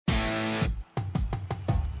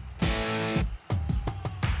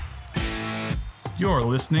You're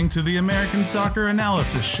listening to the American Soccer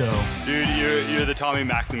Analysis Show. Dude, you're the Tommy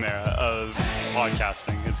McNamara of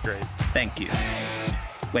podcasting. It's great. Thank you.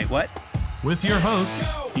 Wait, what? With your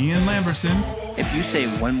hosts, Ian Lamberson. If you say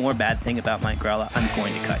one more bad thing about Mike Grella, I'm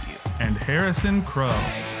going to cut you. And Harrison Crow.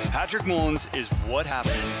 Patrick Mullins is what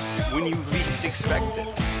happens when you least expect it.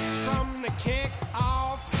 From the kick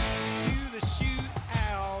off to the shoot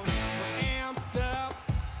out, we're amped up,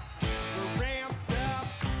 we're ramped up,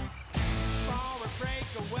 forward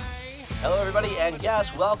breakaway. Hello, everybody, and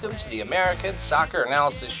yes, welcome to the American Soccer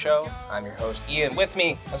Analysis Show. I'm your host, Ian. With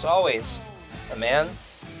me, as always, a man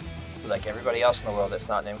who, like everybody else in the world that's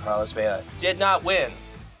not named Carlos Vela, did not win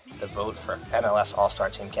the vote for MLS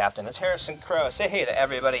All-Star Team Captain. It's Harrison Crow. Say hey to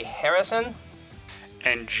everybody, Harrison.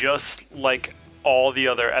 And just like all the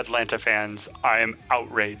other Atlanta fans, I am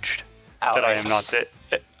outraged that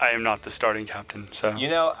I am not the starting captain. So You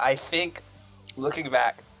know, I think looking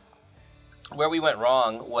back, where we went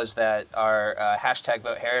wrong was that our hashtag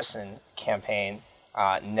Vote Harrison campaign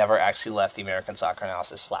never actually left the American Soccer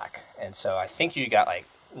Analysis Slack, and so I think you got like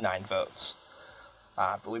 9 votes.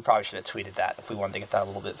 But we probably should have tweeted that if we wanted to get that a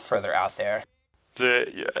little bit further out there.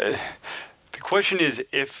 the question is,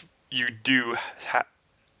 if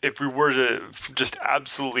we were to just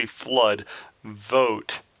absolutely flood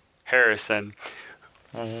vote Harrison,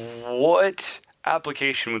 what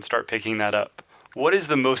application would start picking that up? What is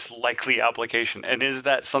the most likely application? And is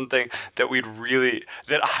that something that I would really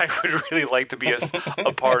like to be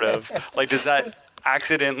a part of? Like, does that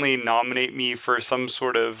accidentally nominate me for some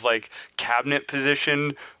sort of like cabinet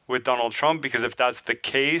position with Donald Trump? Because if that's the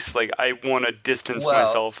case, like, I want to distance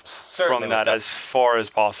myself from that as far as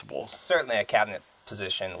possible. Certainly a cabinet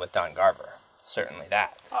position with Don Garber. Certainly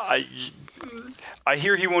that. I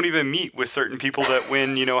hear he won't even meet with certain people that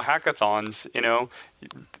win, hackathons,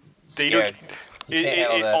 They Scared.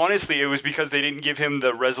 Honestly, it was because they didn't give him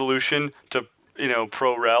the resolution to,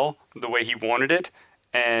 pro-rel the way he wanted it.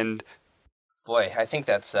 And Boy, I think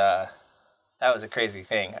that was a crazy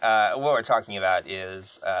thing. What we're talking about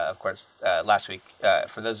is, of course, last week,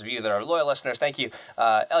 for those of you that are loyal listeners, thank you.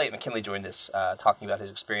 Elliot McKinley joined us talking about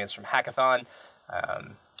his experience from Hackathon.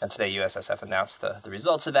 And today USSF announced the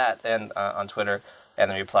results of that and on Twitter,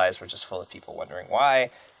 and the replies were just full of people wondering why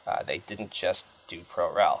they didn't just do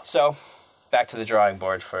pro-rel. So back to the drawing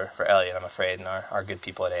board for Elliot, I'm afraid, and our good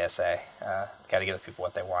people at ASA. Got to give the people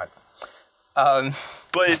what they want.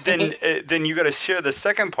 But then you got to share the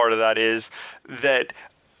second part of that is that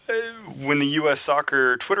when the U.S.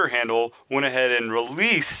 Soccer Twitter handle went ahead and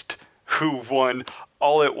released who won,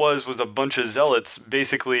 all it was a bunch of zealots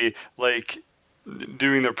basically like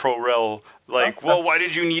doing the pro-rel. Like, well, why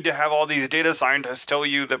did you need to have all these data scientists tell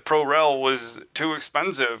you that pro-rel was too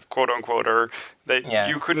expensive, quote unquote, or that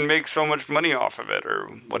you couldn't make so much money off of it, or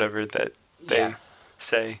whatever that they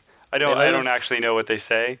say. I don't actually know what they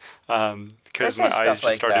say because my eyes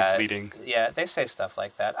just started bleeding. Yeah, they say stuff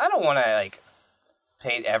like that. I don't want to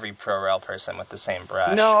paint every pro-rel person with the same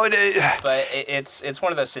brush. No, but it's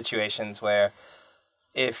one of those situations where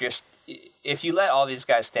if you let all these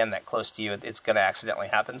guys stand that close to you, it's going to accidentally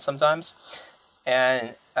happen sometimes.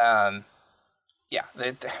 And here's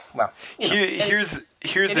the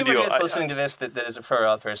deal. Anybody that's listening to this that is a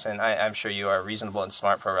pro-rel person, I'm sure you are a reasonable and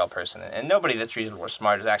smart pro-rel person. And nobody that's reasonable or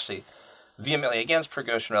smart is actually vehemently against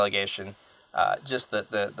purgation relegation, just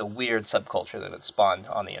the weird subculture that it spawned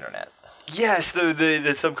on the internet. Yes, the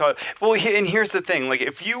subculture. Well, and here's the thing. Like,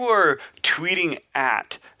 if you were tweeting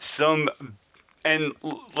at some... And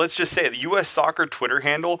let's just say the U.S. Soccer Twitter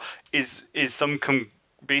handle is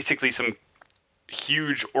basically some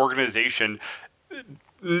huge organization.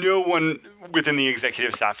 No one within the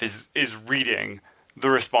executive staff is reading the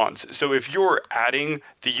response. So if you're adding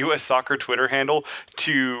the U.S. Soccer Twitter handle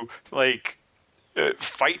to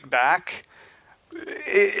fight back,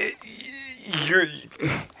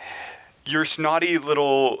 your snotty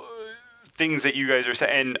little things that you guys are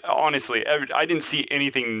saying, and honestly, I didn't see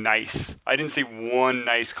anything nice. I didn't see one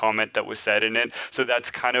nice comment that was said in it, so that's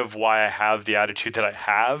kind of why I have the attitude that I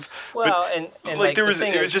have. Well, but there was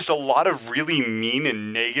just a lot of really mean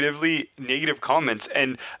and negative comments,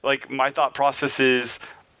 and my thought process is,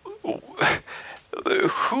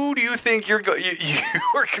 who do you think you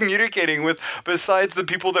are communicating with besides the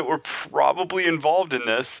people that were probably involved in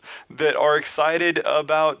this, that are excited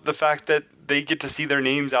about the fact that they get to see their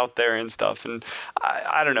names out there and stuff? And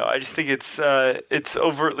I don't know. I just think it's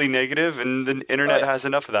overtly negative, and the internet has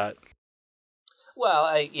enough of that. Well,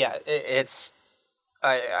 I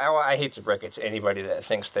hate to break it to anybody that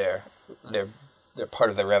thinks they're part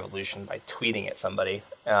of the revolution by tweeting at somebody.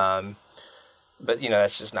 But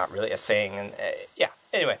that's just not really a thing. And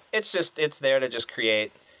Anyway, it's there to just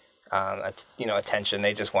create attention.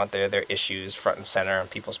 They just want their issues front and center in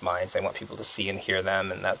people's minds. They want people to see and hear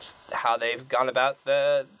them, and that's how they've gone about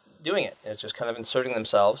doing it. It's just kind of inserting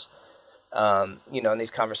themselves, in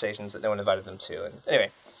these conversations that no one invited them to. And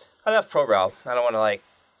anyway, enough pro-rel. I don't want to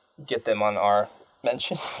get them on our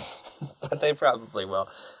mentions, but they probably will.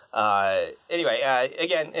 Anyway,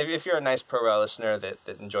 again, if you're a nice pro-rel listener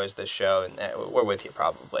that enjoys this show, and we're with you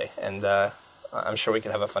probably, and I'm sure we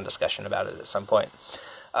can have a fun discussion about it at some point.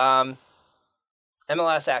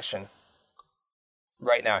 MLS action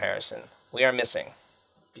right now, Harrison, we are missing,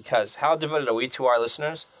 because how devoted are we to our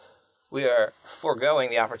listeners? We are foregoing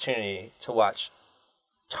the opportunity to watch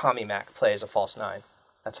Tommy Mack play as a false nine.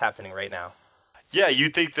 That's happening right now. Yeah,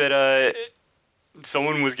 you'd think that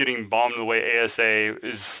someone was getting bombed the way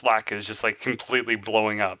Slack is just completely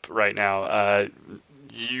blowing up right now.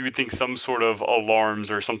 You would think some sort of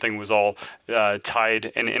alarms or something was all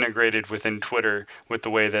tied and integrated within Twitter with the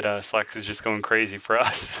way that Slack is just going crazy for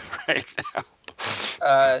us right now.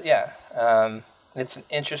 It's an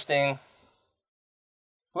interesting.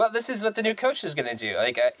 Well, this is what the new coach is going to do.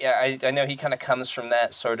 I know he kind of comes from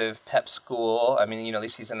that sort of Pep school. I mean, at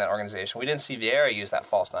least he's in that organization. We didn't see Vieira use that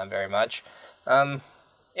false nine very much. He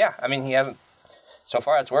hasn't. So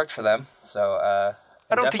far, it's worked for them. So.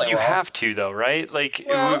 I don't think you have to, though, right?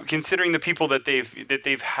 Considering the people that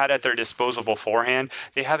they've had at their disposal beforehand,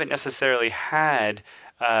 they haven't necessarily had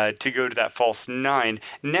to go to that false nine.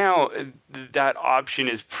 Now, that option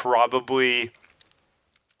is probably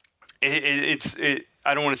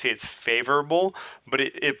I don't want to say it's favorable, but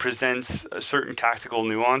it presents certain tactical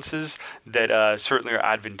nuances that certainly are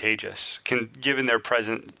advantageous, given their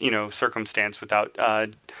present circumstance without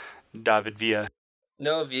David Villa.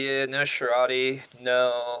 No Villa, no Sherrati,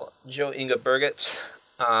 no Joe Inga Birgit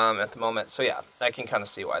at the moment. So yeah, I can kind of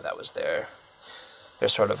see why that was their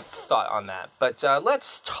sort of thought on that. But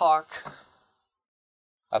let's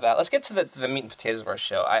get to the meat and potatoes of our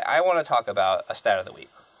show. I want to talk about a stat of the week.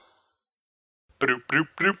 There's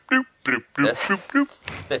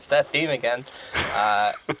that theme again.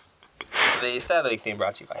 The stat of the week theme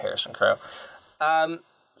brought to you by Harrison Crow.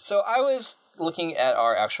 So I was looking at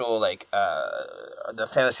our actual the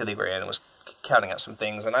fantasy league we're in, was counting out some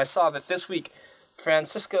things, and I saw that this week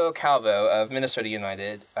Francisco Calvo of Minnesota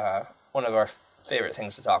United, one of our favorite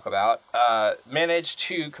things to talk about, managed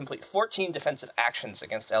to complete 14 defensive actions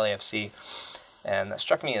against LAFC, and that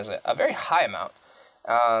struck me as a very high amount,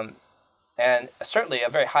 and certainly a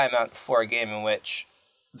very high amount for a game in which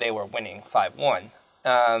they were winning 5-1.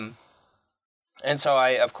 And so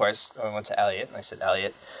I went to Elliot, and I said,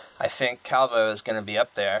 Elliot, I think Calvo is going to be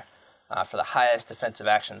up there for the highest defensive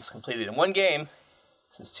actions completed in one game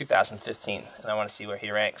since 2015, and I want to see where he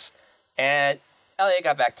ranks. And Elliot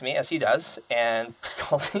got back to me, as he does, and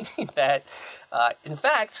told me that, in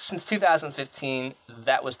fact, since 2015,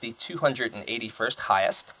 that was the 281st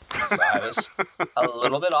highest. So I was a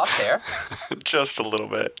little bit off there. Just a little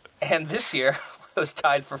bit. And this year, it was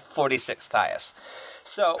tied for 46th highest.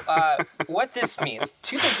 So what this means,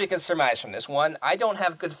 two things we can surmise from this. One, I don't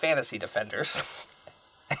have good fantasy defenders.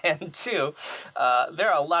 And two, there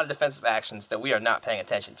are a lot of defensive actions that we are not paying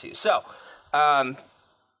attention to. So I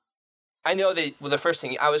know that the first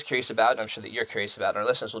thing I was curious about, and I'm sure that you're curious about, and our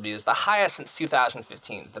listeners will be, is the highest since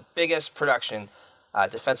 2015, the biggest production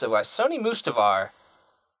defensive-wise. Sonny Mustavar,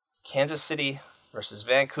 Kansas City versus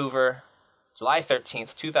Vancouver, July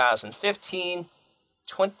 13th, 2015,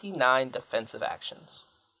 29 defensive actions.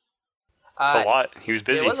 That's a lot. He was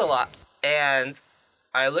busy. It was a lot. And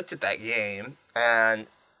I looked at that game, and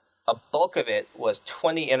a bulk of it was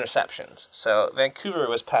 20 interceptions. So Vancouver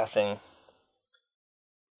was passing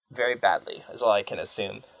very badly, is all I can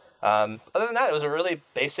assume. Other than that, it was a really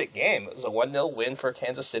basic game. It was a 1-0 win for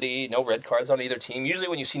Kansas City. No red cards on either team. Usually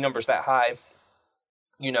when you see numbers that high,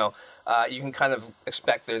 you can kind of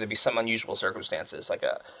expect there to be some unusual circumstances, like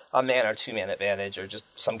a man or two-man advantage or just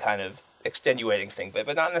some kind of extenuating thing.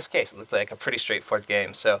 But not in this case. It looked like a pretty straightforward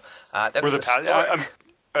game. So that's the start.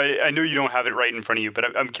 I know you don't have it right in front of you, but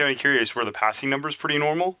I'm kind of curious, were the passing numbers pretty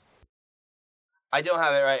normal? I don't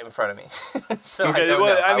have it right in front of me. So okay, I don't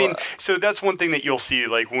know. I mean, so that's one thing that you'll see,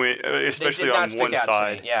 especially on one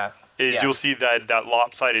side. You'll see that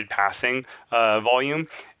lopsided passing volume,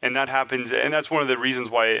 and that happens, and that's one of the reasons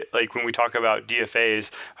why, when we talk about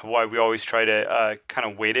DFAs, why we always try to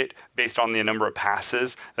kind of weight it based on the number of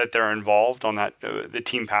passes that they're involved on that the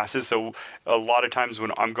team passes. So a lot of times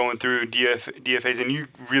when I'm going through DFAs, and you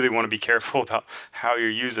really want to be careful about how you're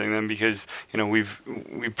using them, because we've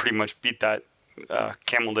pretty much beat that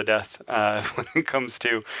camel to death when it comes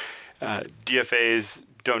to DFAs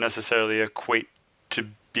don't necessarily equate to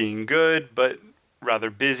being good, but rather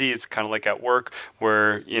busy. It's kind of like at work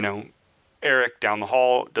where, Eric down the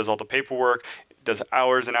hall does all the paperwork, does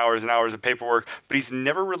hours and hours and hours of paperwork, but he's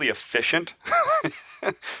never really efficient.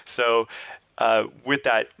 So with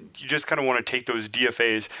that, you just kind of want to take those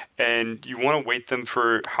DFAs and you want to weight them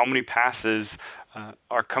for how many passes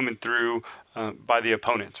are coming through by the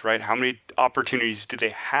opponents, right? How many opportunities do they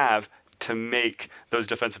have to make those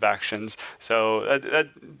defensive actions? So that's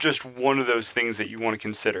just one of those things that you want to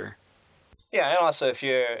consider. Yeah, and also if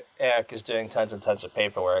Eric is doing tons and tons of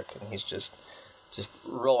paperwork and he's just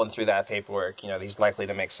rolling through that paperwork, he's likely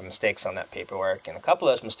to make some mistakes on that paperwork, and a couple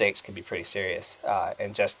of those mistakes could be pretty serious.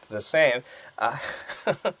 And just the same,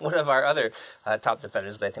 one of our other top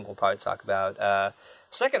defenders that I think we'll probably talk about,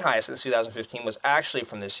 second highest in 2015 was actually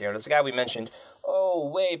from this year, and it's a guy we mentioned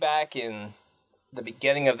way back in the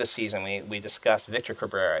beginning of the season. We discussed Victor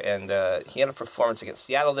Cabrera, and he had a performance against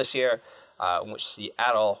Seattle this year, in which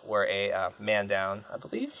Seattle were a man down, I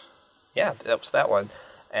believe. Yeah, that was that one.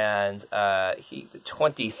 And he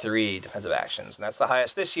 23 defensive actions, and that's the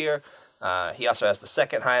highest this year. He also has the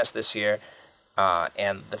second highest this year,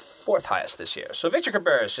 and the fourth highest this year. So Victor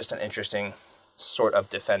Cabrera is just an interesting sort of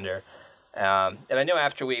defender. And I know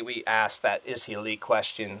after we asked that is he elite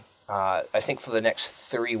question, I think for the next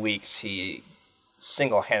 3 weeks he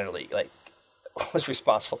single-handedly was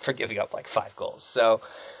responsible for giving up 5 goals. So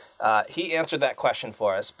he answered that question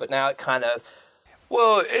for us, but now it kind of.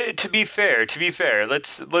 Well, to be fair,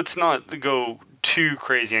 let's not go too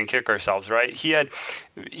crazy and kick ourselves, right? He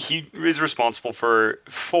is responsible for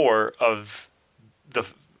 3 of the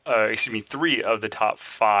top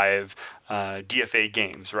 5 DFA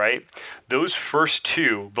games, right? Those first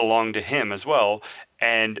 2 belong to him as well,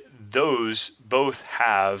 and those both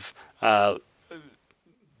have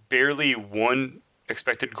barely 1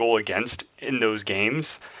 expected goal against in those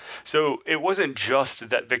games. So it wasn't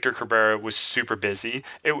just that Victor Cabrera was super busy.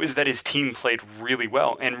 It was that his team played really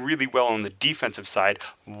well, and really well on the defensive side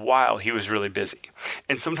while he was really busy.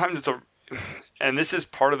 And sometimes and this is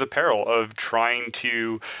part of the peril of trying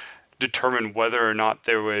to determine whether or not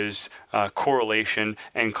there was correlation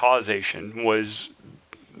and causation. Were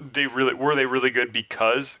they really good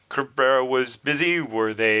because Cabrera was busy?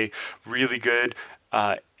 Were they really good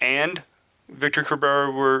and Victor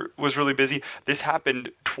Cabrera was really busy? This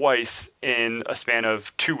happened twice in a span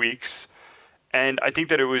of 2 weeks, and I think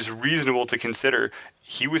that it was reasonable to consider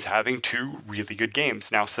he was having 2 really good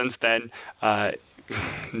games. Now, since then,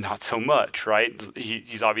 not so much, right?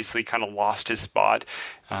 He's obviously kind of lost his spot.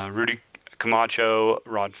 Rudy Camacho,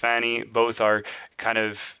 Rod Fanny, both are kind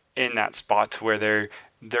of in that spot where they're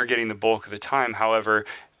getting the bulk of the time. However,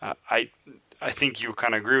 I think you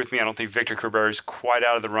kind of agree with me. I don't think Victor Cabrera is quite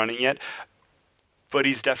out of the running yet, but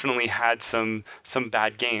he's definitely had some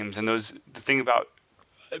bad games. And the thing about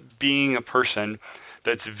being a person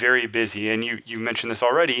that's very busy, and you mentioned this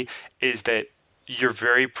already, is that you're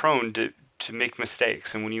very prone to make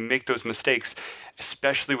mistakes. And when you make those mistakes,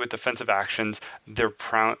 especially with defensive actions, they're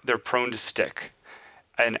prone to stick.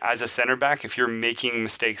 And as a center back, if you're making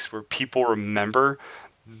mistakes where people remember,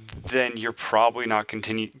 then you're probably not going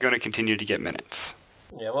to continue to get minutes.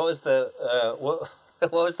 Yeah. What was the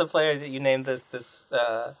what was the player that you named this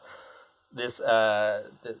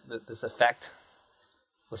effect?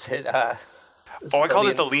 Was it? I called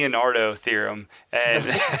it the Leonardo theorem, and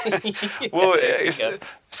well,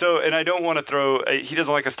 and I don't want to throw. He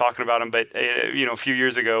doesn't like us talking about him, but a few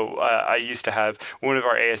years ago, I used to have one of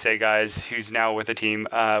our ASA guys who's now with the team.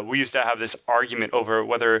 We used to have this argument over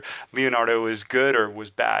whether Leonardo was good or was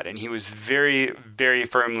bad, and he was very, very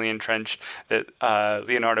firmly entrenched that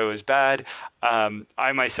Leonardo is bad.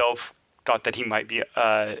 I myself thought that he might be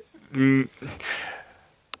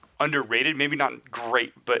underrated, maybe not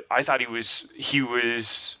great, but I thought he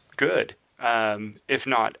was good, if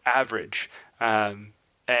not average.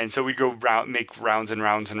 And so we'd go make rounds and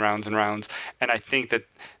rounds and rounds and rounds. And I think that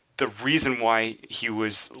the reason why he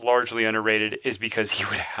was largely underrated is because he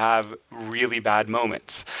would have really bad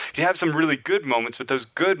moments. He'd have some really good moments, but those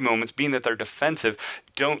good moments, being that they're defensive,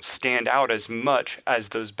 don't stand out as much as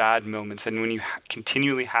those bad moments. And when you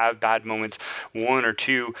continually have bad moments, 1 or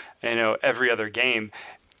 2, every other game,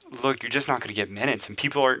 look, you're just not going to get minutes, and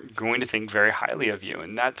people aren't going to think very highly of you.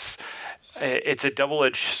 And it's a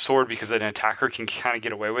double-edged sword, because an attacker can kind of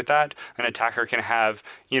get away with that. An attacker can have,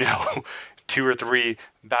 2 or 3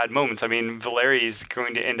 bad moments. I mean, Valeri is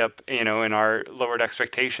going to end up, in our lowered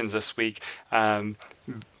expectations this week. But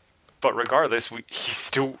regardless, he's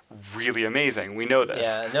still really amazing. We know this.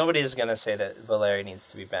 Yeah, nobody's going to say that Valeri needs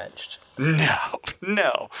to be benched.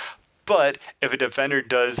 No. But if a defender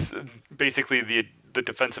does basically the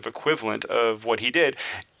defensive equivalent of what he did,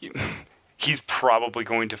 he's probably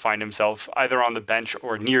going to find himself either on the bench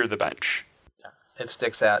or near the bench. It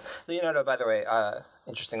sticks out. Leonardo, by the way,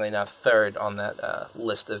 interestingly enough, third on that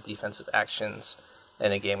list of defensive actions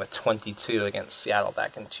in a game with 22 against Seattle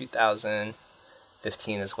back in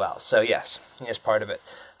 2015 as well. So yes, he is part of it.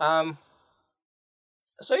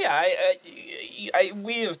 So yeah,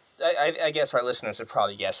 I guess our listeners have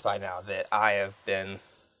probably guessed by now that I have been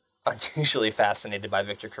unusually fascinated by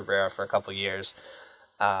Victor Cabrera for a couple of years,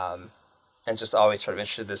 and just always sort of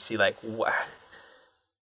interested to see like what.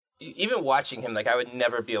 Even watching him, like I would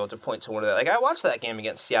never be able to point to one of that. Like I watched that game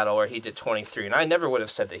against Seattle where he did 23, and I never would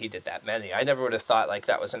have said that he did that many. I never would have thought like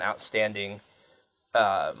that was an outstanding,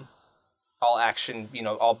 all action,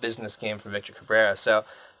 all business game for Victor Cabrera. So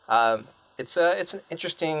it's an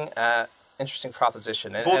interesting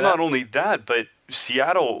proposition. And not only that, but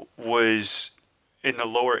Seattle was in the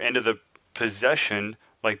lower end of the possession.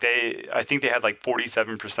 Like I think they had like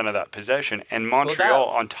 47% of that possession, and Montreal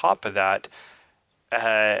on top of that.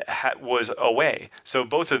 Was away. So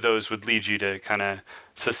both of those would lead you to kind of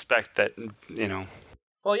suspect that,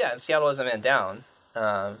 Well, yeah, and Seattle was a man down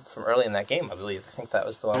from early in that game, I believe. I think that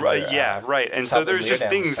was the one. Right, where, right. And so there's just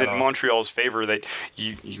things in Montreal's favor that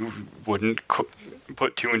you wouldn't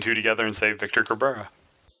put two and two together and say Victor Cabrera.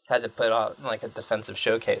 Had to put on like a defensive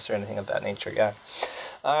showcase or anything of that nature, yeah.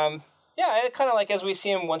 It kind of like as we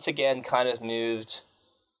see him once again kind of moved...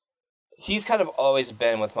 He's kind of always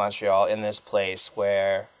been with Montreal in this place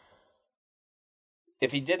where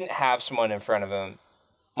if he didn't have someone in front of him,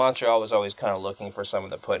 Montreal was always kind of looking for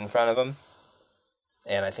someone to put in front of him.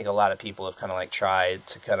 And I think a lot of people have kind of like tried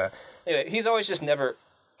to kind of... Anyway, he's always just never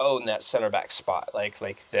owned that center back spot. Like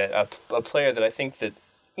a player that I think that,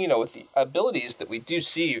 with the abilities that we do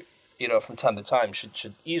see, from time to time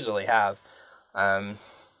should easily have. I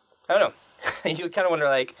don't know. You kind of wonder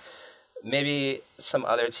like... Maybe some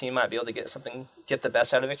other team might be able to get the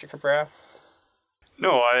best out of Victor Cabrera.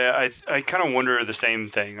 No, I kind of wonder the same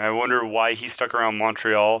thing. I wonder why he stuck around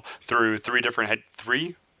Montreal through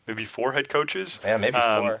maybe four head coaches. Yeah, maybe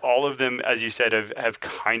four. All of them, as you said, have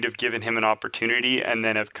kind of given him an opportunity and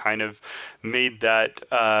then have kind of made that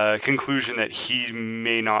conclusion that he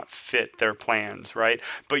may not fit their plans, right?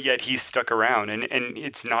 But yet he's stuck around. And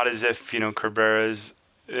it's not as if, Cabrera's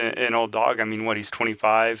an old dog. I mean, he's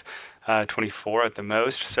 25, 24 at the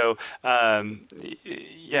most. So, I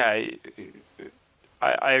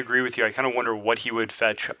agree with you. I kind of wonder what he would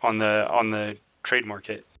fetch on the trade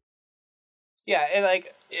market. Yeah, and I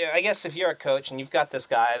guess if you're a coach and you've got this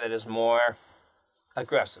guy that is more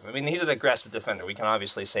aggressive. I mean, he's an aggressive defender. We can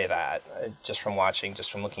obviously say that just from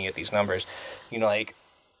looking at these numbers.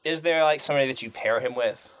 Is there like somebody that you pair him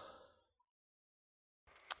with?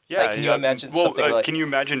 Yeah, can you imagine something like... Can you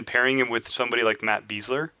imagine pairing him with somebody like Matt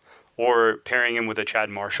Besler or pairing him with a Chad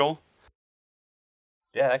Marshall?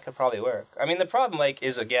 Yeah, that could probably work. I mean, the problem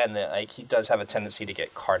is again that he does have a tendency to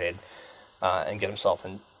get carded and get himself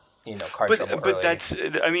in card trouble early. But that's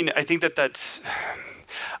I think that's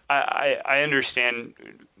I understand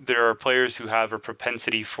there are players who have a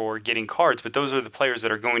propensity for getting cards, but those are the players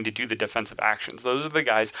that are going to do the defensive actions. Those are the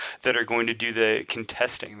guys that are going to do the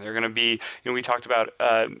contesting. They're going to be, we talked about,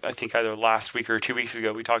 I think either last week or 2 weeks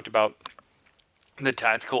ago, we talked about the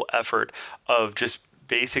tactical effort of just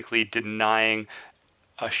basically denying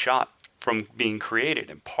a shot from being created.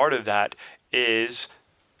 And part of that is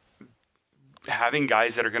having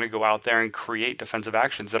guys that are going to go out there and create defensive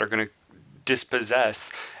actions that are going to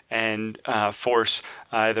dispossess and force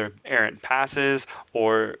either errant passes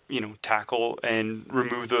or tackle and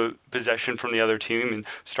remove the possession from the other team and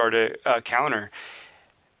start a counter.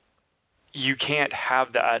 You can't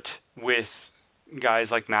have that with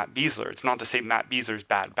guys like Matt Besler. It's not to say Matt Besler's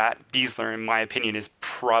bad. Matt Besler, in my opinion, is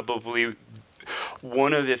probably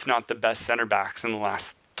one of, if not the best center backs in the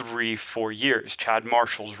last 3-4 years. Chad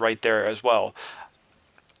Marshall's right there as well.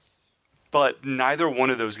 But neither one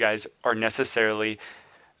of those guys are necessarily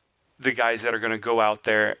the guys that are going to go out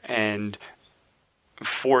there and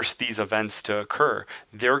force these events to occur.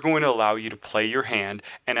 They're going to allow you to play your hand,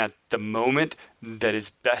 and at the moment that is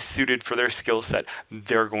best suited for their skill set,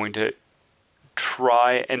 they're going to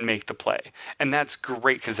try and make the play. And that's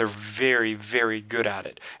great because they're very, very good at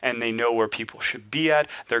it. And they know where people should be at.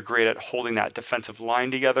 They're great at holding that defensive line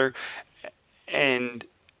together. And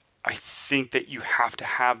I think that you have to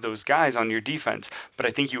have those guys on your defense, but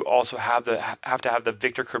I think you also have to have the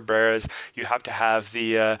Victor Cabreras. You have to have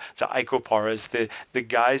the Iko Paras, the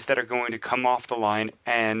guys that are going to come off the line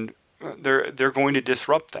and they're going to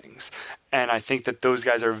disrupt things. And I think that those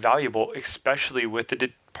guys are valuable, especially with the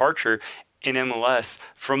departure in MLS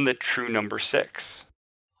from the true number 6.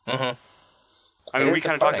 Mm-hmm. I mean, we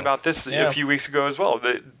kind of talked about this a few weeks ago as well.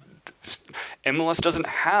 The MLS doesn't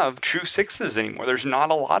have true 6s anymore. There's not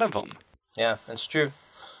a lot of them. Yeah, that's true.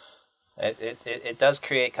 It does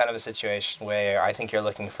create kind of a situation where I think you're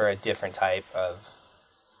looking for a different type of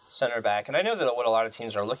center back. And I know that what a lot of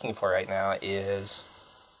teams are looking for right now is,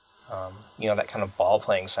 that kind of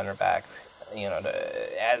ball-playing center back.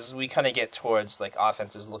 As we kind of get towards like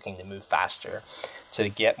offenses looking to move faster, to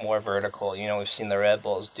get more vertical. We've seen the Red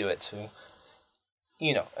Bulls do it to,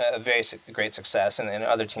 a very great success, and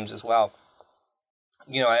other teams as well.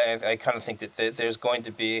 I kind of think that there's going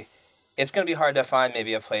to be, it's going to be hard to find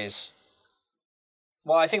maybe a place.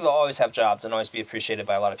 Well, I think they'll always have jobs and always be appreciated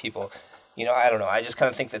by a lot of people. I don't know. I just kind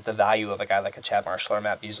of think that the value of a guy like a Chad Marshall or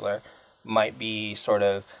Matt Besler might be sort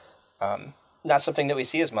of not something that we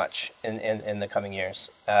see as much in the coming years.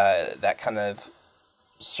 That kind of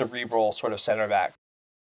cerebral sort of center back.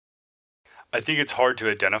 I think it's hard to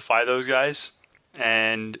identify those guys,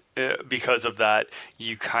 and because of that,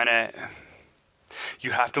 you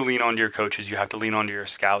have to lean onto your coaches, you have to lean onto your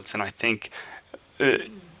scouts, and I think I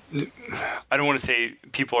don't want to say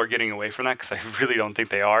people are getting away from that, because I really don't think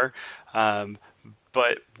they are.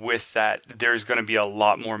 But with that, there's going to be a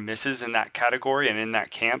lot more misses in that category and in that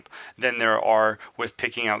camp than there are with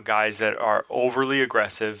picking out guys that are overly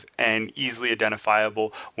aggressive and easily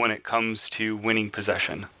identifiable when it comes to winning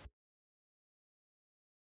possession.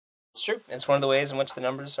 It's true. It's one of the ways in which the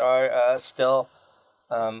numbers are still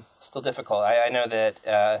difficult. I know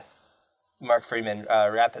that Mark Freeman,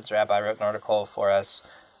 Rapids Rabbi, wrote an article for us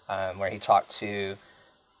where he talked to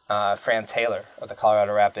Fran Taylor of the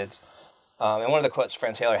Colorado Rapids. And one of the quotes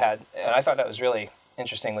Fran Taylor had, and I thought that was really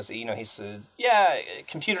interesting, was that, he said,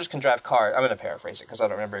 computers can drive cars. I'm going to paraphrase it because I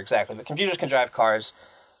don't remember exactly, but computers can drive cars.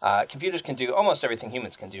 Computers can do almost everything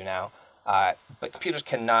humans can do now, but computers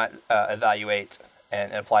cannot evaluate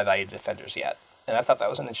and apply value to defenders yet. And I thought that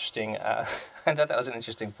was an interesting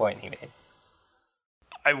point he made.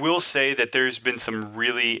 I will say that there's been some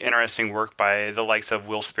really interesting work by the likes of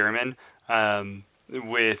Will Spearman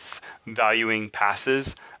with valuing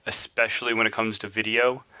passes, especially when it comes to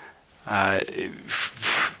video.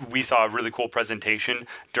 We saw a really cool presentation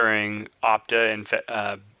during Opta and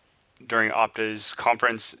during Opta's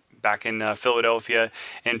conference back in Philadelphia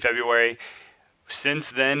in February.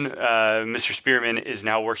 Since then, Mr. Spearman is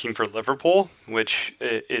now working for Liverpool, which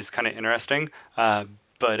is kind of interesting.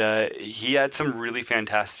 But he had some really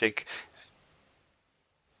fantastic,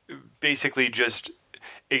 basically just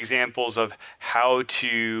examples of how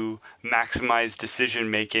to maximize decision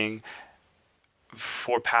making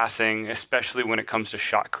for passing, especially when it comes to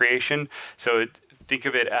shot creation. So think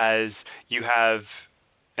of it as you have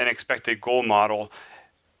an expected goal model.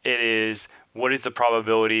 It is, what is the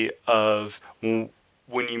probability of when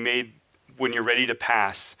you're ready to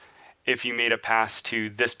pass, if you made a pass to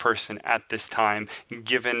this person at this time,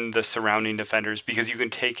 given the surrounding defenders, because you can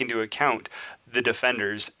take into account the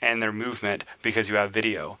defenders and their movement because you have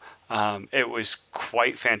video. It was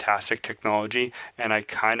quite fantastic technology, and I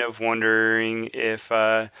kind of wondering if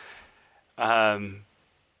I'm kind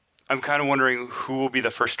of wondering who will be the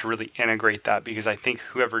first to really integrate that, because I think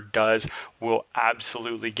whoever does will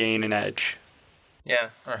absolutely gain an edge. Yeah,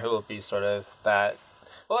 or who will be sort of that.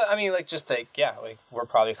 Well, I mean, we're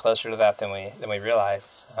probably closer to that than we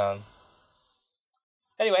realize.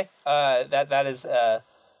 Anyway, that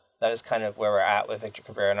is kind of where we're at with Victor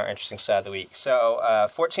Cabrera and our interesting side of the week. So,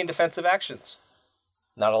 14 defensive actions.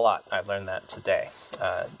 Not a lot. I learned that today.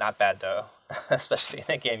 Not bad, though, especially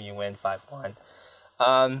in a game you win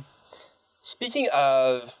 5-1. Speaking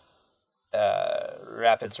of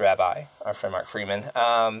Rapids Rabbi, our friend Mark Freeman,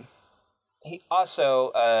 he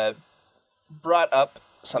also brought up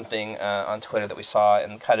something on Twitter that we saw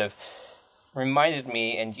and kind of reminded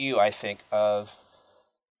me and you, I think, of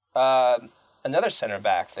another center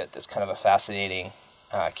back that is kind of a fascinating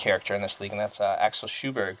character in this league, and that's Axel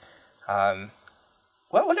Schuberg.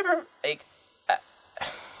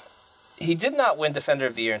 He did not win Defender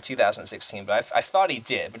of the Year in 2016, but I thought he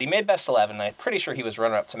did. But he made Best 11, and I'm pretty sure he was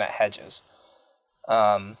runner-up to Matt Hedges,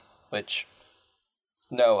 which,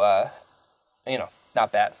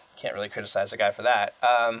 not bad. Can't really criticize the guy for that.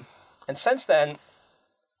 And since then,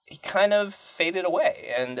 he kind of faded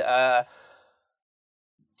away. And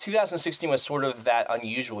 2016 was sort of that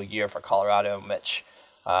unusual year for Colorado, in which,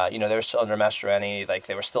 they were still under Mastroeni. Like,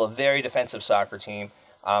 they were still a very defensive soccer team,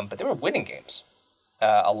 but they were winning games.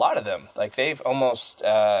 A lot of them. Like, they've almost,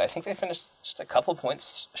 I think they finished just a couple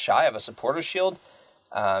points shy of a Supporters' Shield.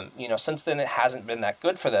 Since then, it hasn't been that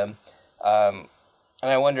good for them. And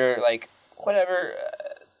I wonder, whatever,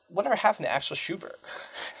 whatever happened to Axel Schubert?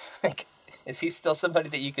 Like, is he still somebody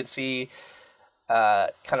that you could see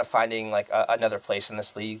kind of finding like another place in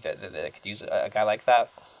this league that could use a guy like that?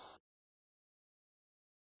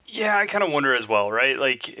 Yeah, I kind of wonder as well, right?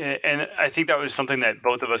 Like, and I think that was something that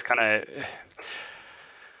both of us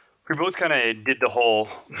we both kind of did the whole,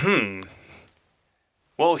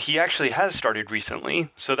 well, he actually has started recently,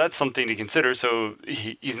 so that's something to consider. So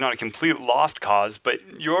he's not a complete lost cause,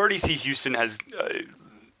 but you already see Houston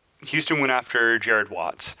went after Jared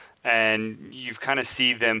Watts, and you've kind of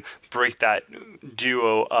see them break that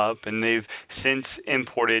duo up, and they've since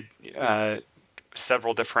imported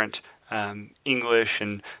several different English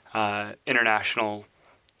and international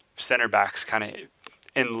center backs kind of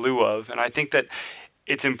in lieu of. And I think that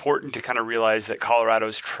it's important to kind of realize that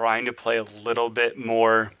Colorado's trying to play a little bit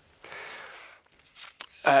more,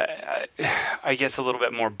 I guess a little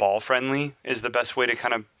bit more ball friendly is the best way to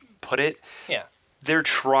kind of put it. Yeah. They're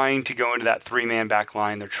trying to go into that 3-man back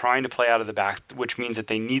line. They're trying to play out of the back, which means that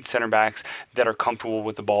they need center backs that are comfortable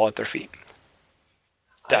with the ball at their feet.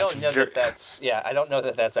 I don't know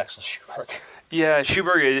that that's actually Schubert. Yeah,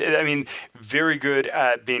 Schubert, I mean, very good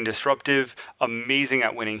at being disruptive, amazing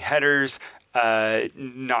at winning headers,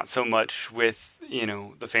 not so much with,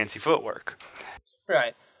 the fancy footwork.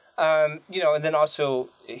 Right. And then also,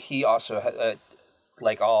 he also,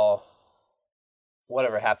 like all,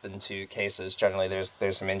 whatever happened to cases, generally there's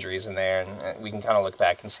some injuries in there, and we can kind of look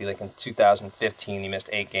back and see, like in 2015, he missed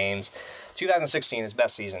 8 games. 2016, his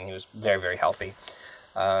best season, he was very, very healthy.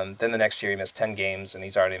 Then the next year he missed 10 games, and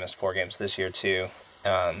he's already missed 4 games this year too.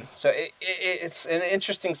 So it's an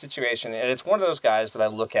interesting situation, and it's one of those guys that I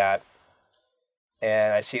look at,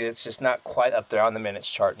 and I see that it's just not quite up there on the minutes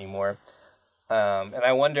chart anymore. And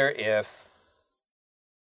I wonder if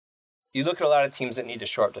you look at a lot of teams that need to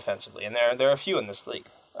shore up defensively, and there are a few in this league.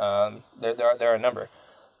 There are a number,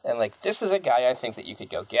 and like this is a guy I think that you could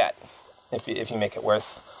go get if you make it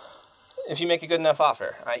if you make a good enough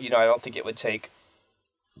offer. I don't think it would take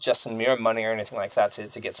Justin Meara money or anything like that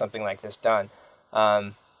to get something like this done.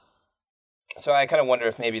 So I kind of wonder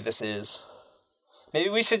if maybe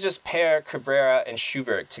we should just pair Cabrera and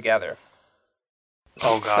Schubert together.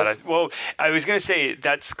 Oh, God. I was going to say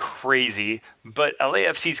that's crazy, but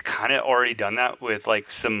LAFC's kind of already done that with, like,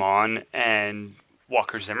 Simon and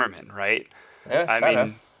Walker Zimmerman, right? Yeah, I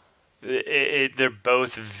mean, they're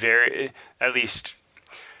both very, at least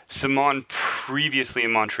Simon previously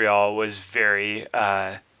in Montreal was very,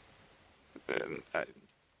 I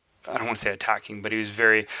don't want to say attacking, but he was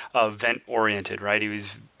very event-oriented, right? He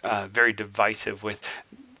was very divisive with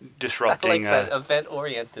disrupting. I like that,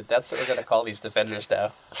 event-oriented. That's what we're going to call these defenders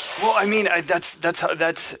now. Well, I mean,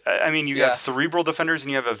 you have cerebral defenders and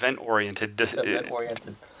you have event-oriented.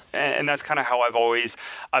 Event-oriented. And that's kind of how I've always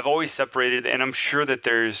separated, and I'm sure that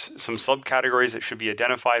there's some subcategories that should be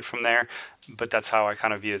identified from there, but that's how I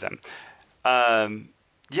kind of view them. I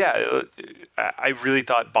really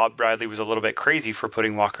thought Bob Bradley was a little bit crazy for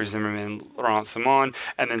putting Walker Zimmerman, Laurent Simon,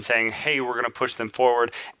 and then saying, hey, we're going to push them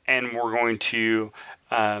forward, and we're going to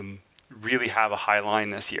really have a high line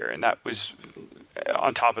this year. And that was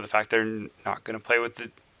on top of the fact they're not going to play with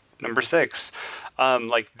the number 6.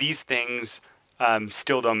 Like, these things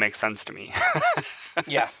still don't make sense to me.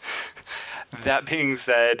 Yeah. That being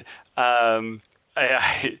said, I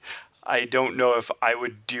don't know if I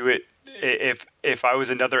would do it if I was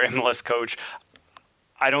another MLS coach.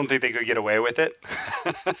 I don't think they could get away with it.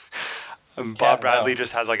 Bob Bradley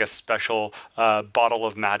just has like a special bottle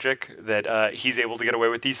of magic that he's able to get away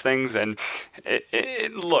with these things. And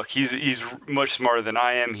look, he's much smarter than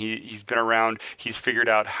I am. He's been around. He's figured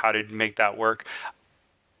out how to make that work.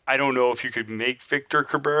 I don't know if you could make Victor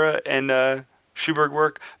Cabrera and Schubert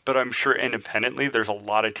work, but I'm sure independently there's a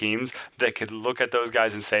lot of teams that could look at those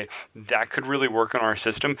guys and say that could really work on our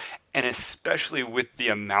system, and especially with the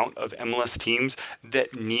amount of MLS teams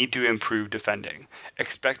that need to improve defending.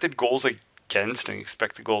 Expected goals against and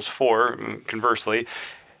expected goals for, conversely,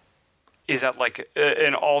 is at like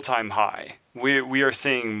an all-time high. We are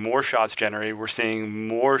seeing more shots generated. We're seeing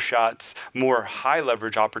more shots, more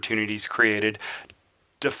high-leverage opportunities created.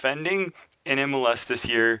 Defending in MLS this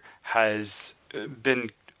year has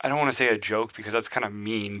been, I don't want to say a joke because that's kind of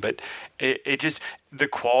mean, but it just, the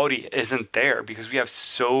quality isn't there because we have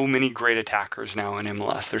so many great attackers now in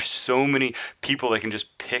MLS. There's so many people that can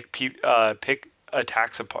just pick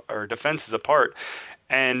attacks apart or defenses apart,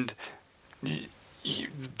 and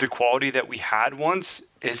the quality that we had once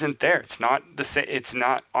isn't there. It's not the same. It's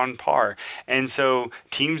not on par, and so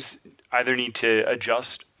teams either need to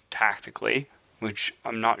adjust tactically, which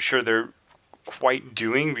I'm not sure they're quite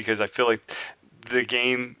doing because I feel like the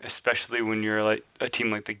game, especially when you're like a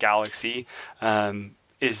team like the Galaxy,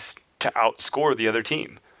 is to outscore the other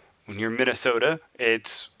team. When you're Minnesota,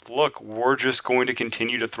 it's, look, we're just going to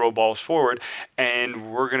continue to throw balls forward,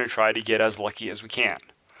 and we're going to try to get as lucky as we can.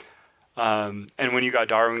 And when you got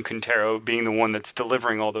Darwin Quintero being the one that's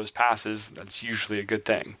delivering all those passes, that's usually a good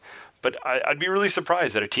thing. But I'd be really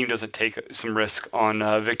surprised that a team doesn't take some risk on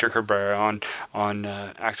Victor Cabrera, on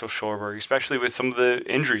Axel Schorberg, especially with some of the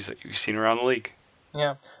injuries that you've seen around the league.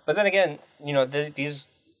 Yeah, but then again, these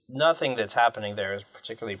nothing that's happening there is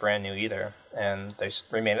particularly brand new either, and they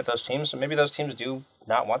remain at those teams. So maybe those teams do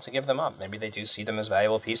not want to give them up. Maybe they do see them as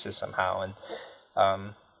valuable pieces somehow. And I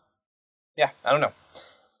don't know.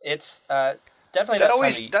 It's definitely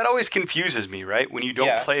that always confuses me, right? When you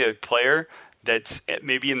don't play a player that's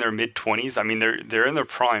maybe in their mid-20s. I mean, they're in their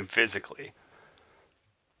prime physically,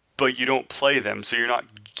 but you don't play them, so you're not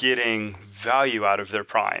getting value out of their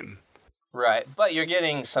prime. Right, but you're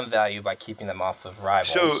getting some value by keeping them off of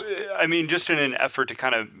rivals. So, I mean, just in an effort to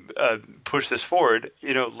kind of push this forward,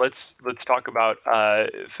 let's talk about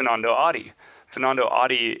Fernando Adi. Fernando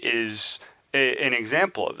Adi is an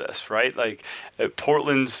example of this, right? Like,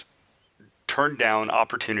 Portland's turned down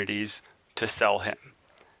opportunities to sell him.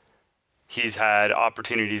 He's had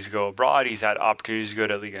opportunities to go abroad. He's had opportunities to go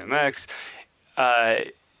to Liga MX.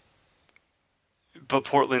 But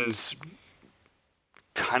Portland's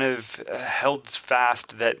kind of held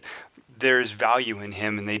fast that there's value in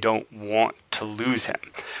him and they don't want to lose him,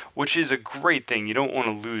 which is a great thing. You don't want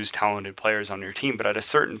to lose talented players on your team, but at a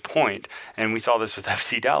certain point, and we saw this with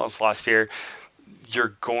FC Dallas last year,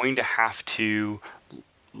 you're going to have to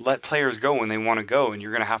let players go when they want to go, and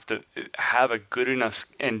you're going to have a good enough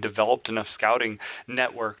and developed enough scouting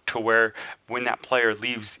network to where when that player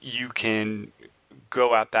leaves, you can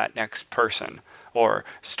go at that next person or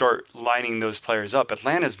start lining those players up.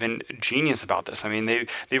 Atlanta's been genius about this. I mean,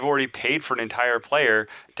 they've already paid for an entire player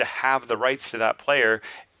to have the rights to that player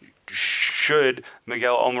should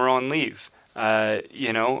Miguel Almiron leave.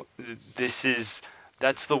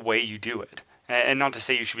 That's the way you do it. And not to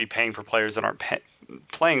say you should be paying for players that aren't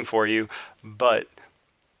playing for you, but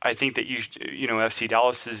I think that FC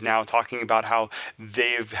Dallas is now talking about how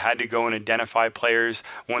they've had to go and identify players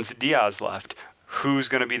once Diaz left. Who's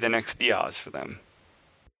going to be the next Diaz for them?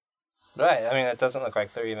 Right. I mean, it doesn't look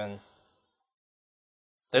like there's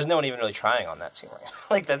no one even really trying on that team right now.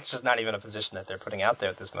 Like, that's just not even a position that they're putting out there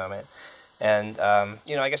at this moment. And,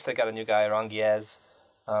 I guess they got a new guy, Ranguiez,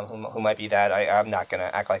 who might be that. I'm not going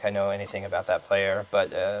to act like I know anything about that player,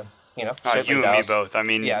 but, certainly you and Dallas, me both. I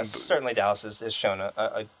mean, yeah, certainly Dallas has shown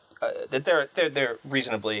that they're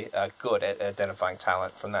reasonably good at identifying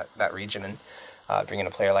talent from that region and bringing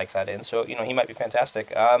a player like that in. So, he might be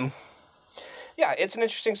fantastic. It's an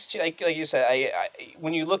interesting, like you said,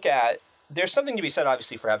 when you look at, there's something to be said,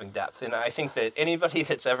 obviously, for having depth. And I think that anybody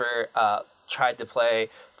that's ever tried to play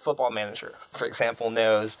Football Manager, for example,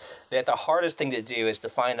 knows that the hardest thing to do is to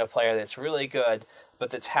find a player that's really good, but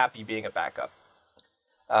that's happy being a backup.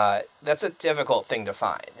 That's a difficult thing to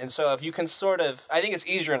find. And so if you can I think it's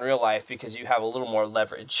easier in real life because you have a little more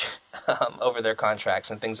leverage over their contracts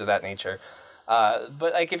and things of that nature.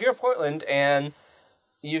 But like if you're Portland and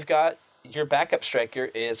you've got your backup striker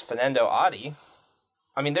is Fernando Adi,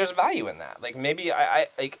 I mean, there's value in that. Like maybe I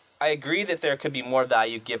agree that there could be more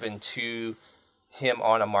value given to him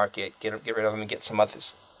on a market, get rid of him and get some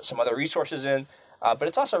other resources in. But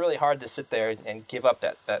it's also really hard to sit there and give up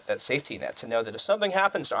that safety net to know that if something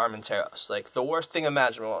happens to Armenteros, like the worst thing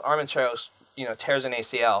imaginable, Armenteros, tears an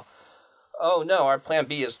ACL. Oh no, our plan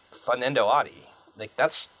B is Fernando Adi. Like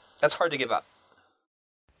that's hard to give up.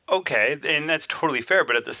 Okay, and that's totally fair,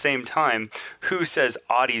 but at the same time, who says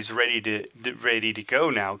Adi's ready to go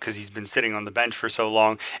now because he's been sitting on the bench for so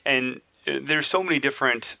long? And there's so many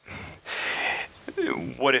different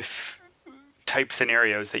what if type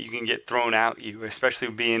scenarios that you can get thrown at you, especially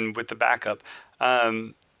being with the backup.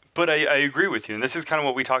 But I agree with you, and this is kind of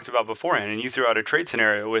what we talked about beforehand. And you threw out a trade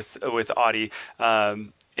scenario with Adi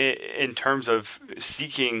in terms of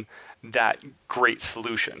seeking that great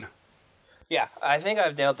solution. Yeah, I think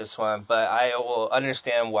I've nailed this one, but I will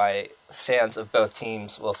understand why fans of both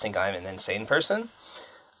teams will think I'm an insane person.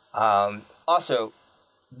 Also,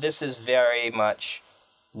 this is very much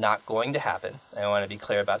not going to happen. I want to be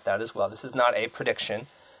clear about that as well. This is not a prediction.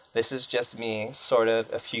 This is just me sort of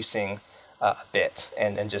effusing a bit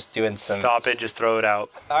and just doing some... Stop it, just throw it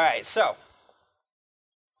out. All right, so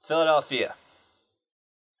Philadelphia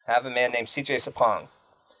have a man named CJ Sapong.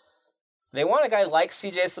 They want a guy like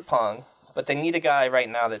CJ Sapong, but they need a guy right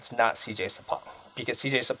now that's not CJ Sapong, because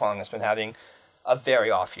CJ Sapong has been having a very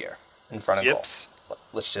off year in front of goal.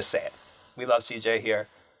 Let's just say it. We love CJ here.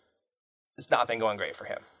 It's not been going great for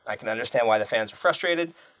him. I can understand why the fans are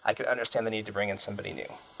frustrated. I can understand the need to bring in somebody new.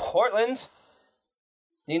 Portland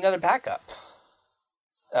need another backup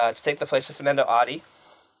to take the place of Fernando Adi.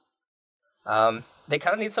 They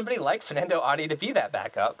kind of need somebody like Fernando Adi to be that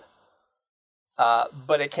backup.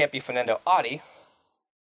 But it can't be Fernando Adi.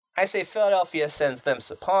 I say Philadelphia sends them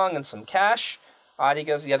Sapong and some cash. Adi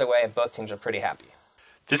goes the other way, and both teams are pretty happy.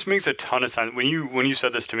 This makes a ton of sense. When you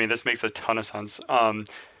said this to me, this makes a ton of sense.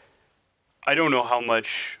 I don't know how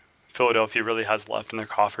much Philadelphia really has left in their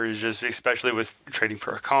coffers, just especially with trading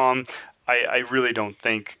for Akam. I really don't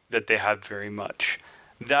think that they have very much.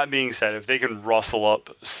 That being said, if they can rustle up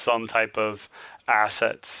some type of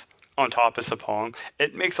assets on top of Sapong,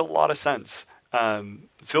 it makes a lot of sense.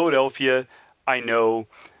 Philadelphia, I know,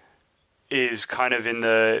 is kind of in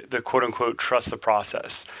the quote-unquote trust the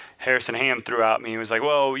process. Harrison Ham threw at me. He was like,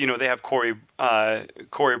 well, they have Corey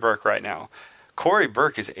Burke right now. Corey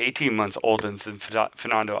Burke is 18 months older than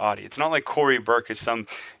Fernando Adi. It's not like Corey Burke is some,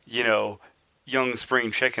 young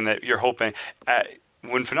spring chicken that you're hoping.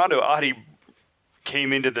 When Fernando Adi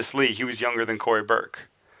came into this league, he was younger than Corey Burke,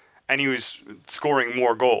 and he was scoring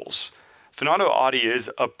more goals. Fernando Adi is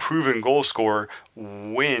a proven goal scorer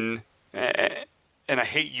when, and I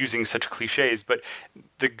hate using such cliches, but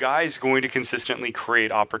the guy's going to consistently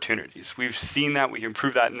create opportunities. We've seen that. We can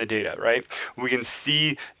prove that in the data, right? We can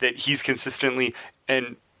see that he's consistently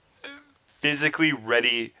and physically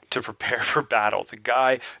ready to prepare for battle. The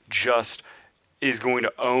guy just is going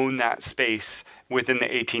to own that space within the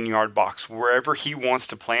 18-yard box. Wherever he wants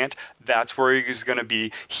to plant, that's where he's going to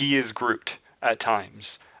be. He is Groot at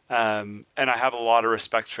times. And I have a lot of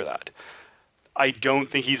respect for that. I don't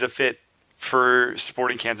think he's a fit for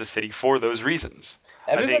Sporting Kansas City for those reasons.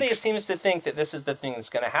 Everybody seems to think that this is the thing that's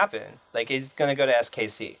going to happen. Like, he's going to go to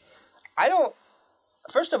SKC.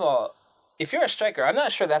 First of all, if you're a striker, I'm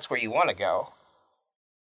not sure that's where you want to go.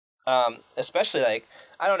 Especially,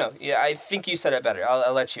 I don't know. Yeah, I think you said it better.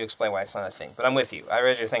 I'll let you explain why it's not a thing. But I'm with you. I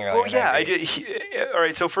read your thing earlier. Well, yeah, I did. All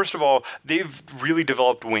right, so first of all, they've really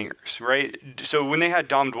developed wingers, right? So when they had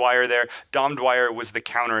Dom Dwyer there, Dom Dwyer was the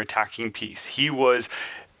counter-attacking piece. He was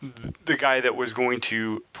the guy that was going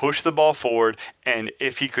to push the ball forward, and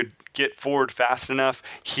if he could get forward fast enough,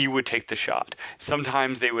 he would take the shot.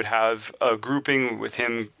 Sometimes they would have a grouping with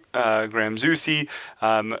him, Graham Zusi,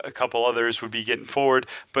 a couple others would be getting forward,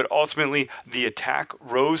 but ultimately the attack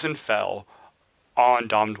rose and fell on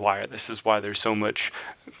Dom Dwyer. This is why there's so much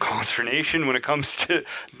consternation when it comes to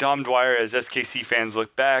Dom Dwyer as SKC fans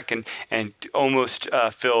look back and almost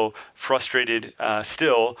feel frustrated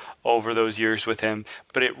still over those years with him.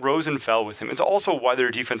 But it rose and fell with him. It's also why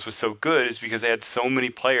their defense was so good, is because they had so many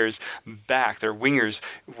players back. Their wingers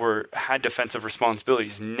had defensive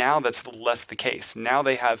responsibilities. Now that's less the case. Now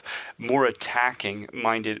they have more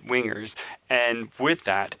attacking-minded wingers. And with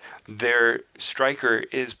that, their striker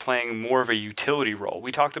is playing more of a utility role.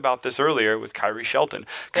 We talked about this earlier with Kyrie Shelton.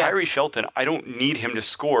 Yeah. Kyrie Shelton, I don't need him to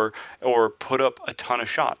score or put up a ton of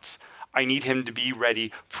shots. I need him to be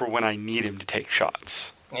ready for when I need him to take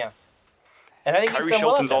shots. Yeah. And I think Kyrie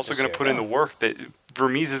Shelton's also going to put in the work that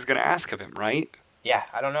Vermees is going to ask of him, right? Yeah,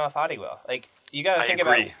 I don't know if Adi will. You got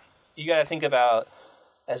to think about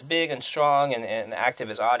as big and strong and active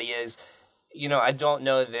as Adi is. I don't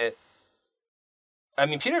know that. I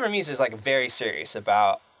mean, Peter Vermees is very serious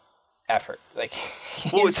about effort.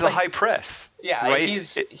 It's the high press. Yeah, right.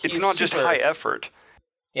 It's not just high effort.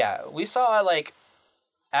 Yeah, we saw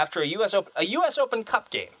after a U.S. Open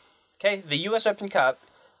Cup game. Okay, the U.S. Open Cup.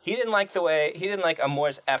 He didn't like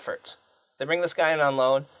Amour's effort. They bring this guy in on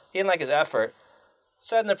loan. He didn't like his effort.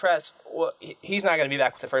 Said in the press, well, he's not going to be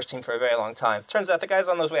back with the first team for a very long time. Turns out the guy's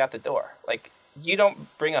on his way out the door. You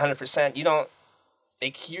don't bring 100%. You don't.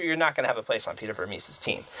 You're not going to have a place on Peter Vermees'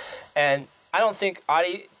 team. And I don't think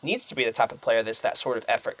Adi needs to be the type of player that's that sort of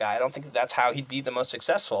effort guy. I don't think that's how he'd be the most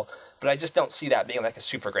successful. But I just don't see that being a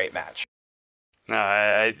super great match. No,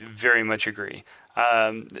 I very much agree.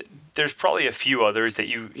 There's probably a few others that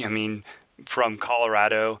from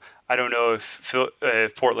Colorado. I don't know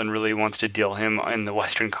if Portland really wants to deal him in the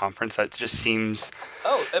Western Conference. That just seems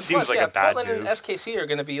like a bad Portland move. And SKC are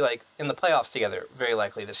going to be in the playoffs together very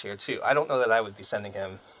likely this year too. I don't know that I would be sending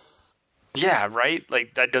him. Yeah, right?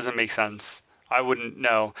 That doesn't make sense. I wouldn't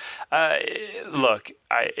know. Look,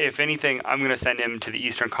 if anything, I'm going to send him to the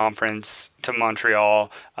Eastern Conference, to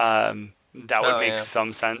Montreal. That would make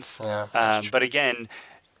some sense. Yeah, but again,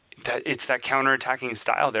 it's that counterattacking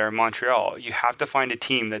style there in Montreal. You have to find a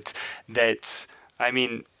team that's. I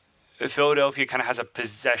mean, Philadelphia kind of has a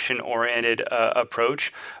possession-oriented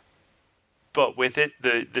approach, but with it,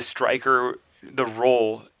 the striker the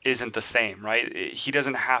role isn't the same, right? He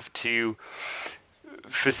doesn't have to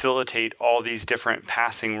facilitate all these different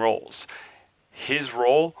passing roles. His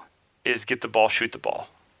role is get the ball, shoot the ball.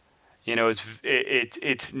 You know,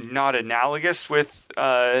 it's not analogous with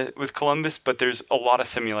Columbus, but there's a lot of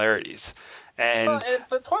similarities.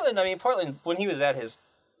 But Portland, when he was at his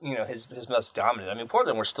most dominant,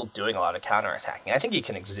 Portland were still doing a lot of counterattacking. I think he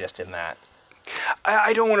can exist in that.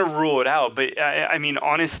 I don't want to rule it out, but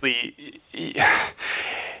honestly,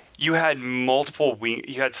 you had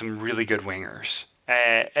you had some really good wingers.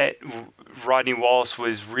 Rodney Wallace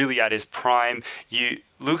was really at his prime.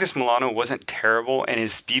 Lucas Milano wasn't terrible, and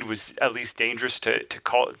his speed was at least dangerous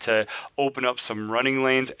to open up some running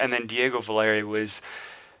lanes. And then Diego Valeri was,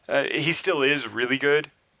 he still is really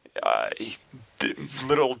good.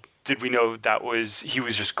 Little did we know he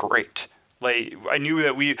was just great. Like, I knew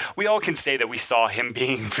that we all can say that we saw him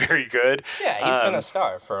being very good. Yeah, he's been a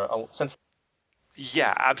star since.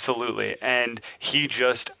 Yeah, absolutely. And he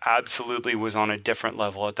just absolutely was on a different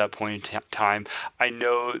level at that point in time. I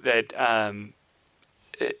know that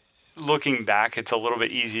looking back, it's a little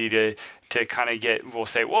bit easy to kind of we'll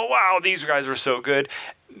say, well, wow, these guys were so good.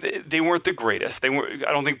 They weren't the greatest. I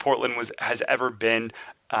don't think Portland has ever been,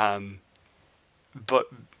 but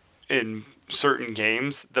in certain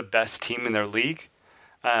games, the best team in their league.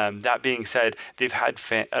 That being said, they've had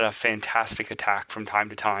a fantastic attack from time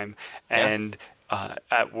to time, and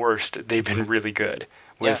at worst, they've been really good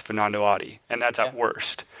with Fernando Adi, and that's at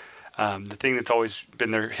worst. The thing that's always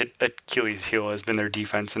been their Achilles heel has been their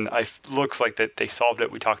defense, and it looks like that they solved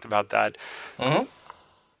it. We talked about that. Mm-hmm.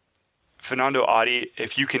 Fernando Adi,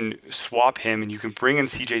 if you can swap him and you can bring in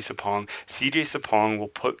CJ Sapong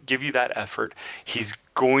will give you that effort. He's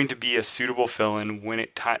going to be a suitable fill-in when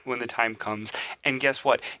the time comes. And guess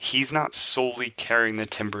what? He's not solely carrying the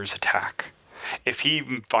Timbers attack. If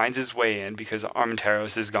he finds his way in because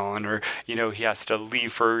Armenteros is gone, or he has to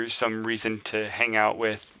leave for some reason to hang out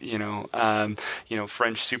with French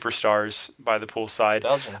superstars by the poolside.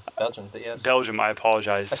 Belgium, but yes. Belgium, I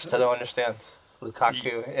apologize. I still don't understand.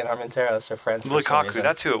 Lukaku and Armenteros are friends. Lukaku,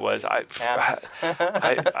 that's who it was. I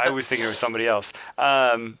was thinking it was somebody else.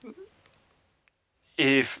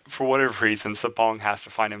 If for whatever reason Sapong has to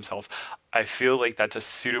find himself, I feel like that's a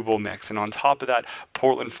suitable mix. And on top of that,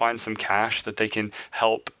 Portland finds some cash that they can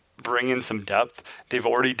help bring in some depth. They've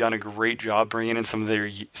already done a great job bringing in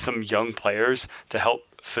some young players to help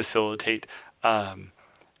facilitate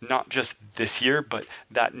not just this year, but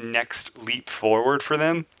that next leap forward for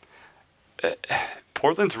them.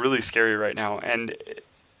 Portland's really scary right now, and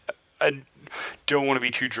I don't want to be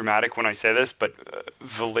too dramatic when I say this, but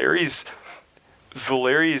Valeri's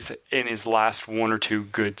in his last one or two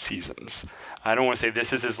good seasons. I don't want to say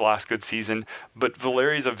this is his last good season, but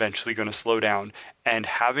Valeri's eventually going to slow down, and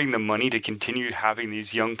having the money to continue having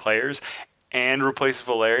these young players and replace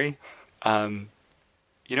Valeri, that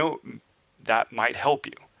might help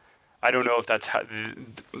you. I don't know if that's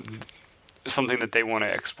something that they want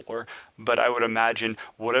to explore, but I would imagine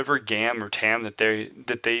whatever GAM or TAM that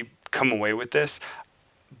they come away with this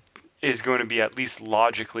is going to be at least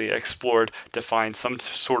logically explored to find some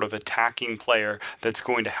sort of attacking player that's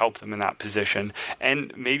going to help them in that position,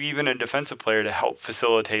 and maybe even a defensive player to help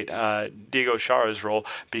facilitate Diego Chara's role,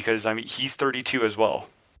 because he's 32 as well.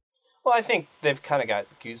 Well, I think they've kind of got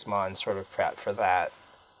Guzman sort of prepped for that.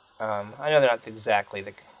 I know they're not exactly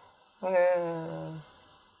the.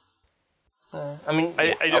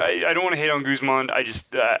 I don't want to hate on Guzman. I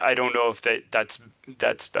just I don't know if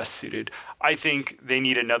that's best suited. I think they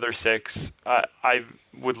need another 6. I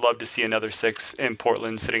would love to see another 6 in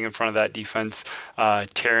Portland sitting in front of that defense,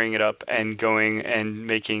 tearing it up and going and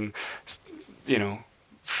making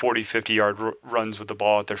 40, 50-yard runs with the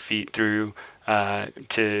ball at their feet through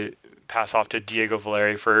to pass off to Diego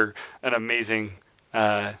Valeri for an amazing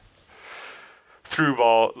through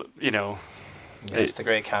ball. It's the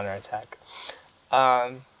great counterattack.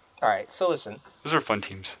 All right, so listen. Those are fun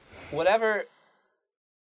teams.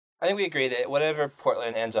 I think we agree that whatever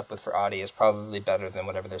Portland ends up with for Adi is probably better than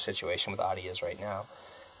whatever their situation with Adi is right now.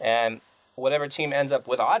 And whatever team ends up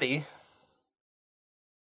with Adi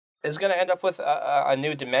is going to end up with a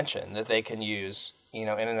new dimension that they can use, in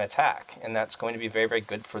an attack. And that's going to be very, very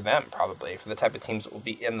good for them, probably, for the type of teams that will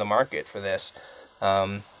be in the market for this.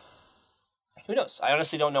 Who knows? I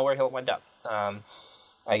honestly don't know where he'll wind up.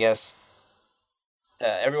 I guess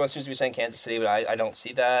everyone seems to be saying Kansas City, but I don't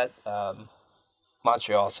see that.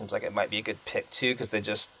 Montreal seems like it might be a good pick too, because they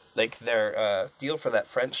just their deal for that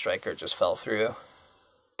French striker just fell through.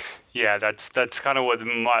 Yeah, that's kind of what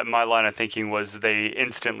my line of thinking was. They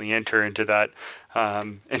instantly enter into that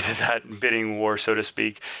bidding war, so to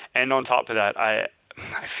speak. And on top of that, I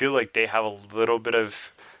feel like they have a little bit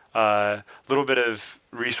of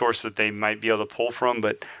resource that they might be able to pull from,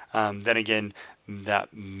 but then again,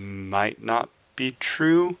 that might not be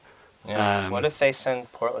true. Yeah. What if they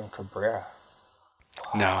send Portland Cabrera?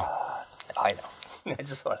 No. I know. I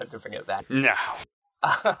just wanted to bring it back. No.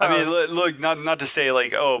 I mean, look, not to say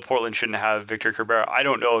like, oh, Portland shouldn't have Victor Cabrera. I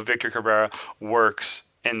don't know if Victor Cabrera works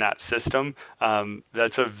in that system.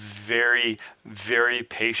 That's a very, very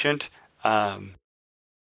patient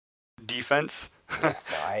defense. No,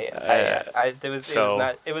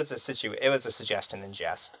 it was a suggestion in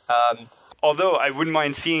jest. Although I wouldn't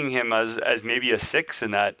mind seeing him as maybe a 6 in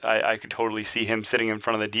that. I could totally see him sitting in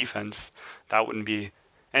front of the defense. That wouldn't be.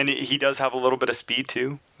 And he does have a little bit of speed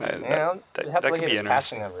too. That could be interesting.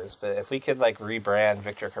 Passing numbers, but if we could like rebrand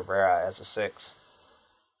Victor Cabrera as a 6,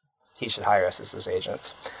 he should hire us as his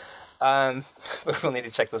agents. But we'll need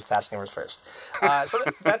to check those passing numbers first. So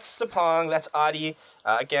that's Sapong, that's Adi.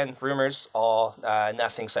 Again, rumors, all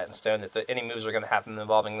nothing set in stone that any moves are going to happen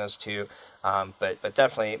involving those two. But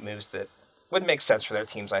definitely moves that would make sense for their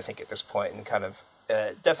teams, I think, at this point, and kind of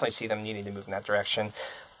definitely see them needing to move in that direction.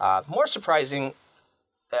 More surprising.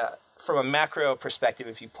 From a macro perspective,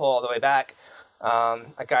 if you pull all the way back,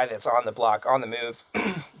 a guy that's on the block, on the move,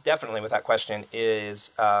 definitely without question,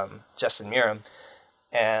 is Justin Meram.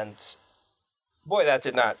 And boy, that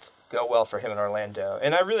did not go well for him in Orlando.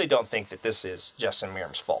 And I really don't think that this is Justin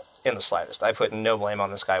Meram's fault in the slightest. I put no blame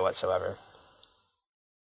on this guy whatsoever.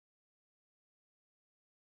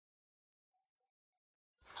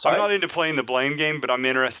 Sorry? I'm not into playing the blame game, but I'm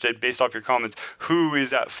interested, based off your comments, who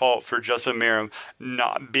is at fault for Justin Meram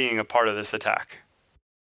not being a part of this attack?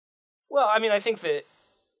 Well, I mean, I think that...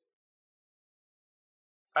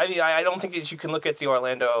 I don't think that you can look at the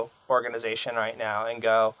Orlando organization right now and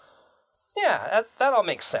go, yeah, that all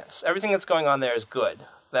makes sense. Everything that's going on there is good.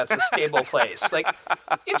 That's a stable place. Like,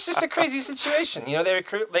 it's just a crazy situation. You know,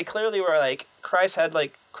 they clearly were like, Christ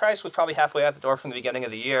was probably halfway out the door from the beginning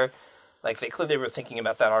of the year. Like, they clearly were thinking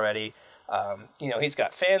about that already. He's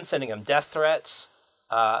got fans sending him death threats,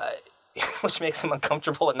 which makes him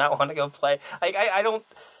uncomfortable and not want to go play. Like, I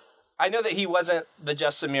know that he wasn't the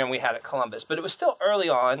Justin Meram we had at Columbus, but it was still early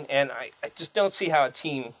on, and I just don't see how a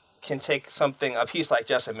team can take a piece like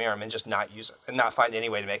Justin Meram and just not use it and not find any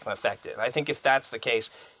way to make him effective. And I think if that's the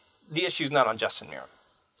case, the issue's not on Justin Meram.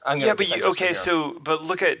 But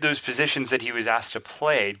look at those positions that he was asked to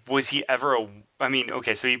play. Was he ever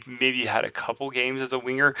so he maybe had a couple games as a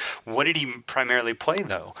winger. What did he primarily play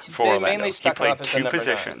though for Orlando? Mainly He played up as two the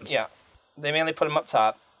positions. 9. Yeah, they mainly put him up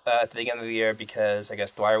top at the beginning of the year because I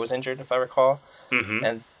guess Dwyer was injured, if I recall. Mm-hmm.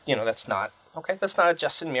 And that's not a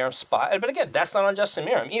Justin Meram spot. But again, that's not on Justin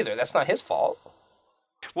Meram either. That's not his fault.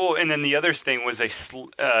 Well, and then the other thing was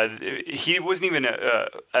he wasn't even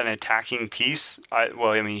an attacking piece.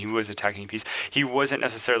 He was attacking piece. He wasn't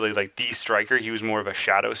necessarily like the striker. He was more of a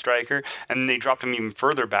shadow striker. And they dropped him even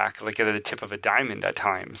further back, like at the tip of a diamond at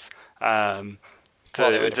times. To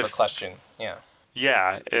question, yeah.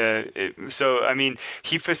 Yeah.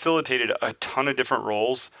 He facilitated a ton of different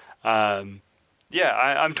roles. I'm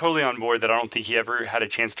totally on board that I don't think he ever had a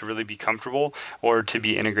chance to really be comfortable or to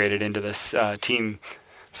be integrated into this team.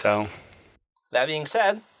 So, that being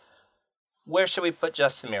said, where should we put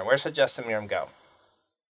Justin Meram? Where should Justin Meram go?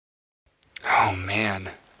 Oh,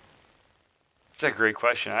 man. That's a great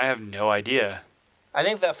question. I have no idea. I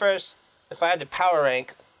think that first, if I had to power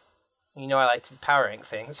rank, I like to power rank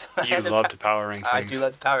things. You love to power rank things. I do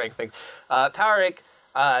love to power rank things. Power rank,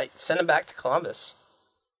 send him back to Columbus.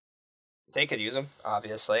 They could use him,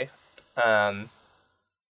 obviously. I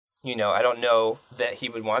don't know that he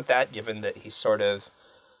would want that, given that he sort of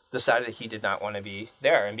decided that he did not want to be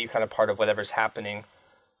there and be kind of part of whatever's happening,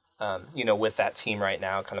 with that team right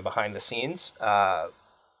now, kind of behind the scenes.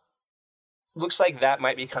 Looks like that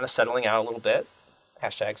might be kind of settling out a little bit. #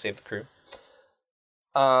 save the crew.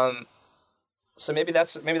 So maybe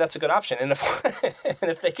that's a good option. And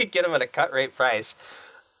if they could get him at a cut rate price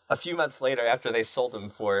a few months later after they sold him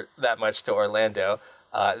for that much to Orlando,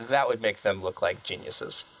 that would make them look like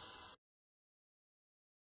geniuses.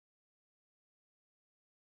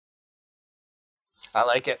 I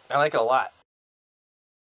like it. I like it a lot.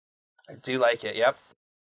 I do like it, yep.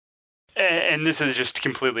 And this is just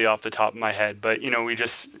completely off the top of my head, but, I know we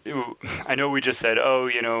just said,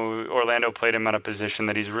 Orlando played him at a position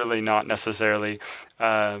that he's really not necessarily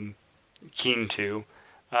keen to,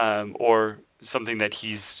 or something that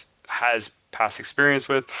has past experience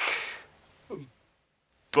with.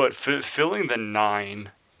 But filling the 9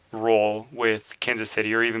 role with Kansas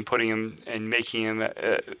City, or even putting him and making him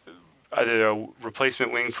either a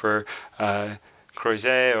replacement wing for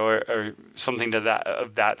Croizet or something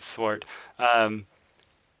of that sort.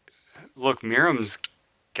 Look, Miram's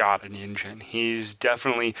got an engine. He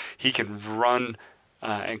can run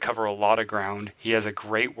and cover a lot of ground. He has a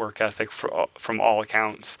great work ethic from all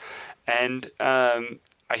accounts. And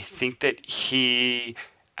I think that he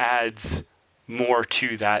adds more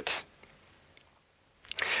to that.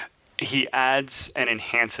 He adds and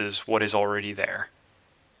enhances what is already there.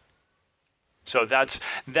 So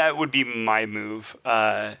that would be my move,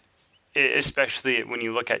 especially when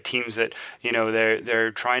you look at teams that,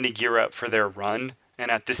 they're trying to gear up for their run. And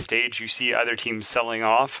at this stage, you see other teams selling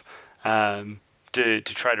off to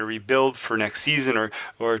try to rebuild for next season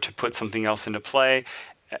or to put something else into play.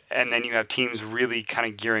 And then you have teams really kind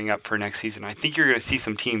of gearing up for next season. I think you're going to see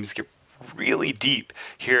some teams get really deep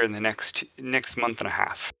here in the next month and a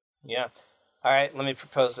half. Yeah. All right, let me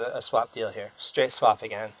propose a swap deal here. Straight swap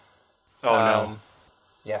again. Oh, no.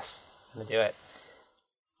 Yes, I'm going to do it.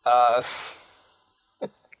 I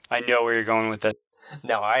know where you're going with it.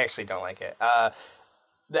 No, I actually don't like it.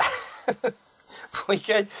 The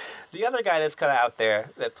other guy that's kind of out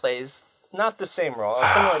there that plays not the same role,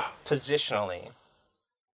 similar positionally,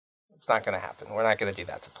 it's not going to happen. We're not going to do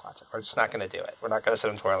that to Plata. We're just not going to do it. We're not going to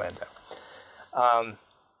send him to Orlando.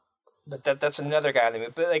 But that's another guy they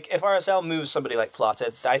move. But like, if RSL moves somebody like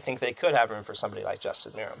Plata, I think they could have room for somebody like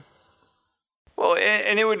Justin Miram. Well,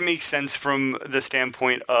 and it would make sense from the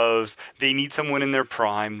standpoint of they need someone in their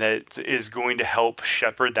prime that is going to help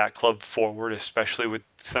shepherd that club forward, especially with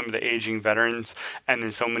some of the aging veterans and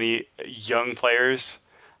then so many young players.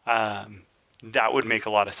 That would make a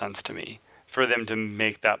lot of sense to me for them to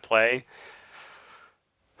make that play.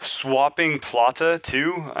 Swapping Plata,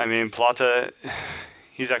 too. I mean, Plata,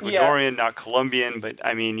 he's Ecuadorian, not Colombian, but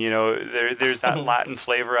I mean, there's that Latin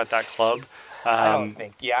flavor at that club. I don't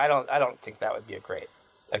think that would be a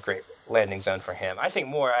great landing zone for him. I think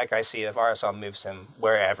more like I see if RSL moves him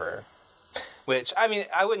wherever, which, I mean,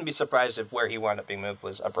 I wouldn't be surprised if where he wound up being moved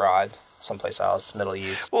was abroad, someplace else, Middle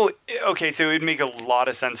East. Well, okay, so it would make a lot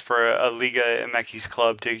of sense for a Liga MX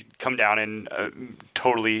club to come down and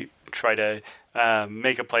totally try to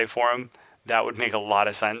make a play for him. That would make a lot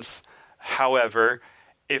of sense. However,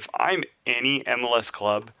 if I'm any MLS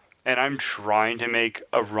club and I'm trying to make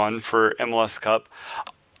a run for MLS Cup,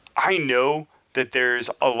 I know that there's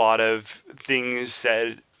a lot of things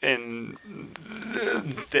said in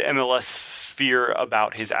the MLS sphere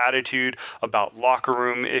about his attitude, about locker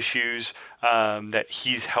room issues that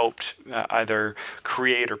he's helped either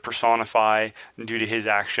create or personify due to his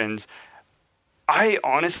actions. I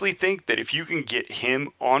honestly think that if you can get him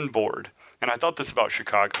on board, and I thought this about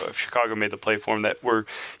Chicago, if Chicago made the play for him that we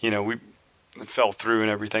fell through and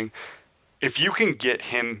everything. If you can get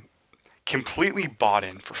him completely bought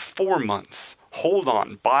in for 4 months,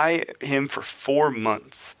 buy him for 4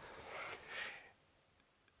 months,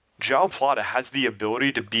 João Plata has the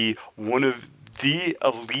ability to be one of the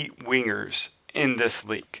elite wingers in this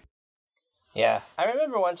league. Yeah, I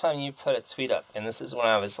remember one time you put a tweet up, and this is when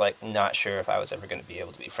I was like not sure if I was ever going to be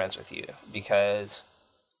able to be friends with you, because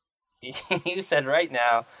you said right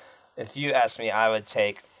now, if you asked me, I would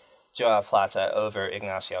take João Plata over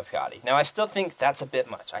Ignacio Piatti. Now, I still think that's a bit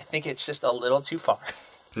much. I think it's just a little too far.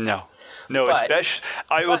 No, especially,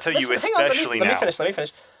 I will tell you, especially now. Let me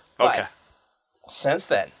finish. Okay. But since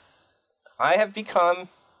then, I have become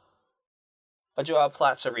a João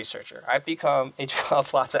Plata researcher. I've become a João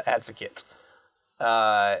Plata advocate.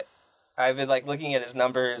 I've been looking at his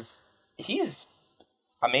numbers. He's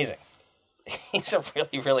amazing. He's a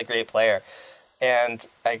really, really great player. And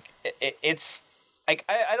it's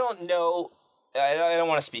I don't know. I don't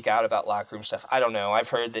want to speak out about locker room stuff. I don't know. I've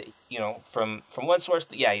heard that, from one source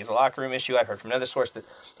that, he's a locker room issue. I've heard from another source that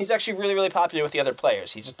he's actually really, really popular with the other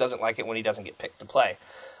players. He just doesn't like it when he doesn't get picked to play.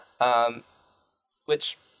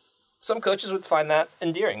 Which some coaches would find that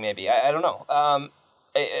endearing, maybe. I don't know.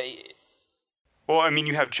 Well, I mean,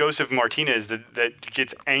 you have Joseph Martinez that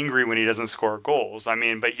gets angry when he doesn't score goals. I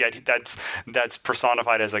mean, but yet that's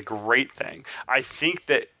personified as a great thing. I think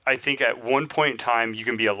at one point in time you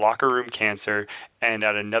can be a locker room cancer, and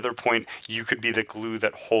at another point you could be the glue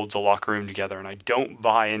that holds a locker room together. And I don't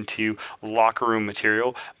buy into locker room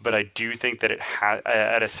material, but I do think that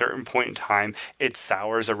at a certain point in time it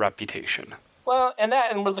sours a reputation. Well, and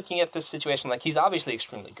we're looking at this situation he's obviously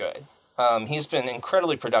extremely good. He's been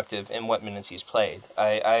incredibly productive in what minutes he's played.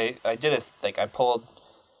 I pulled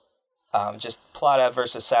just Plata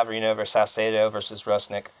versus Savarino versus Salcedo versus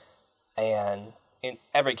Rosnick, and in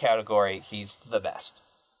every category he's the best.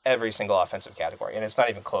 every single offensive category, and it's not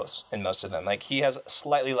even close in most of them. Like, he has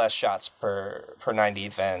slightly less shots per 90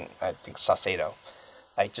 than, I think, Saucedo.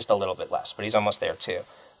 Like, just a little bit less, but he's almost there, too.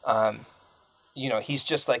 He's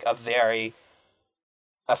just, like, a very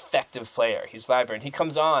effective player. He's vibrant. He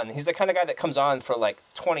comes on. He's the kind of guy that comes on for, like,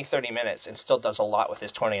 20, 30 minutes and still does a lot with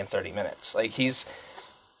his 20 and 30 minutes. Like,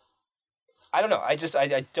 I don't know.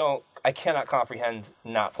 I cannot comprehend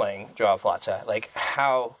not playing Joao Plata. Like,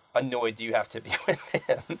 how annoyed do you have to be with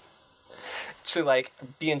him to, like,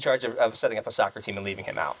 be in charge of setting up a soccer team and leaving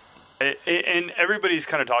him out? And everybody's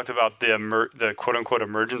kind of talked about the quote-unquote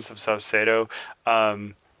emergence of Saucedo.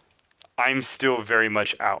 I'm still very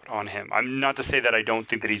much out on him. I'm not to say that I don't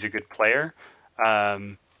think that he's a good player.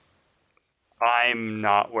 I'm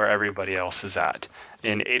not where everybody else is at.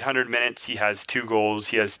 In 800 minutes, he has 2 goals.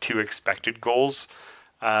 He has 2 expected goals.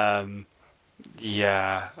 I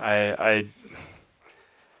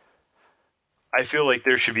feel like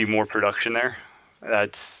there should be more production there.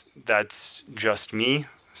 That's just me.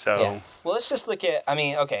 So yeah. Well, let's just look at.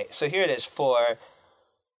 Okay. So here it is for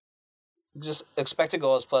just expected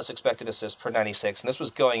goals plus expected assists per 96, and this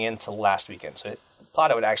was going into last weekend. So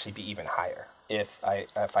Plata would actually be even higher if I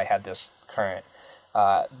had this current.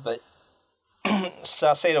 But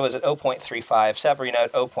Saucedo was at 0.35, Savarino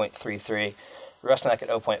at 0.33, Rusnak at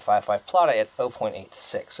 0.55, Plata at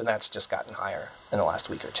 0.86, and that's just gotten higher in the last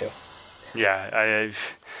week or two. Yeah,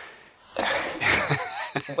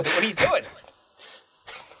 What are you doing?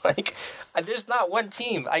 Like, there's not one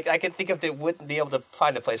team I can think of that wouldn't be able to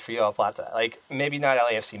find a place for Joao Plata. Like, maybe not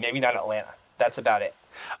LAFC, maybe not Atlanta. That's about it.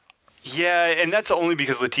 Yeah, and that's only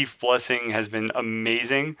because Latif Blessing has been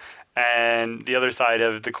amazing. And the other side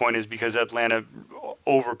of the coin is because Atlanta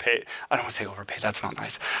overpaid. I don't want to say overpaid. That's not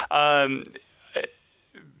nice.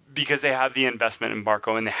 Because they have the investment in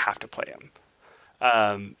Barco and they have to play him.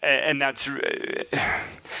 And that's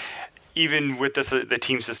even with the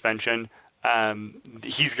team suspension.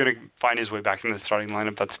 He's going to find his way back in the starting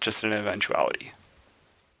lineup. That's just an eventuality.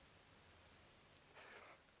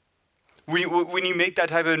 When you make that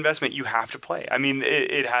type of investment, you have to play. I mean,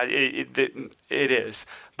 it is.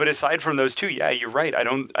 But aside from those two, yeah, you're right. I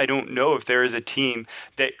don't know if there is a team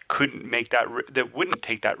that couldn't make that wouldn't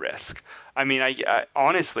take that risk. I mean, I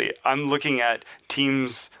honestly, I'm looking at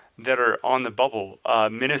teams that are on the bubble,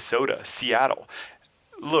 Minnesota, Seattle.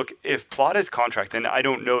 Look, if Plata's contract, and I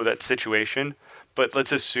don't know that situation, but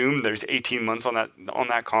let's assume there's 18 months on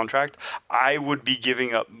that contract, I would be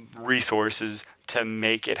giving up resources to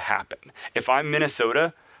make it happen. If I'm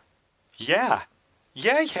Minnesota, yeah.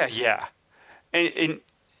 And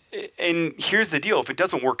here's the deal: if it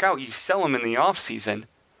doesn't work out, you sell him in the off season,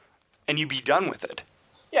 and you be done with it.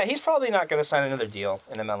 Yeah, he's probably not going to sign another deal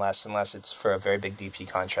in MLS unless it's for a very big DP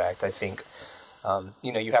contract. I think,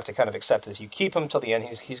 you have to kind of accept that if you keep him till the end,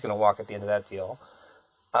 he's going to walk at the end of that deal.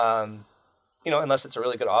 Unless it's a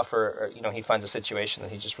really good offer, or, he finds a situation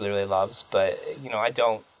that he just really, really loves. But,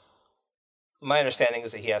 my understanding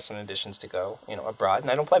is that he has some additions to go, abroad,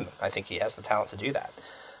 and I don't blame him. I think he has the talent to do that.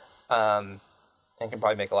 And can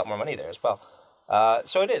probably make a lot more money there as well.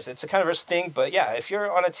 So it's a kind of risk thing, but yeah, if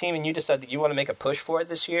you're on a team and you decide that you want to make a push for it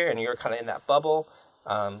this year and you're kind of in that bubble,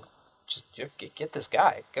 just get this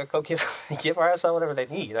guy. Go give RSL whatever they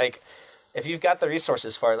need. Like, if you've got the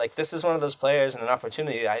resources for it, like, this is one of those players and an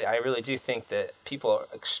opportunity. I really do think that people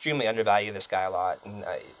extremely undervalue this guy a lot, and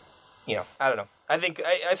I don't know. I think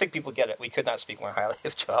people get it. We could not speak more highly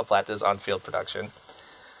of Joao Plata's on-field production.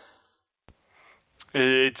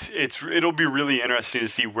 It'll be really interesting to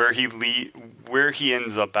see where he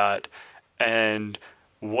ends up at and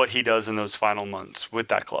what he does in those final months with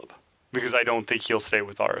that club, because I don't think he'll stay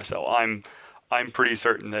with RSL. I'm pretty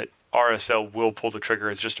certain that RSL will pull the trigger.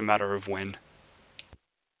 It's just a matter of when.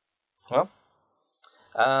 Well,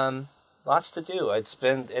 lots to do. It's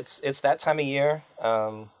that time of year.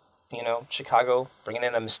 Chicago bringing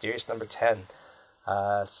in a mysterious number 10.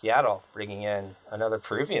 Seattle bringing in another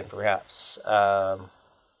Peruvian, perhaps.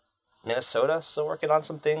 Minnesota still working on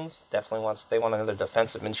some things. Definitely want another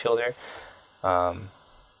defensive midfielder.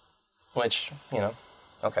 Which,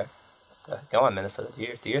 okay. Go on, Minnesota.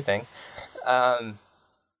 Do your thing. I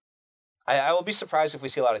will be surprised if we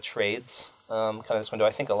see a lot of trades kind of this window.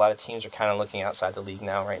 I think a lot of teams are kind of looking outside the league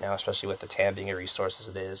now, right now, especially with the TAM being a resource as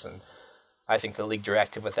it is. And I think the league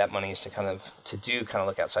directive with that money is to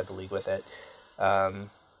look outside the league with it.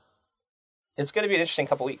 It's going to be an interesting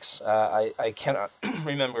couple weeks. I cannot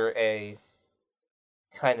remember a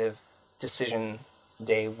kind of decision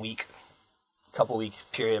day couple weeks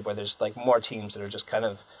period where there's like more teams that are just kind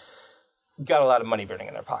of got a lot of money burning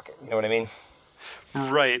in their pocket. You know what I mean?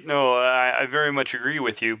 Right. No, I very much agree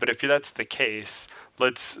with you. But if that's the case,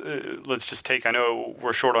 let's just take. I know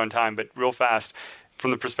we're short on time, but real fast,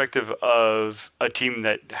 from the perspective of a team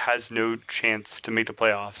that has no chance to make the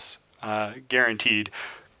playoffs, guaranteed,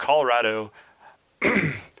 Colorado.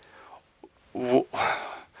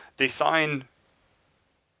 They sign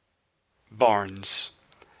Barnes,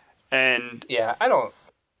 and Yeah,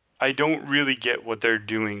 I don't really get what they're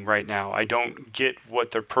doing right now. I don't get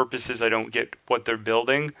what their purpose is. I don't get what they're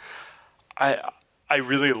building. I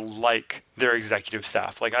really like their executive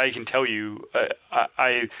staff. Like, I can tell you,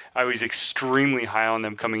 I was extremely high on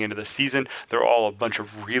them coming into the season. They're all a bunch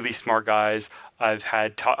of really smart guys. I've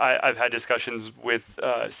had discussions with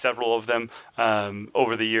several of them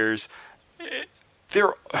over the years.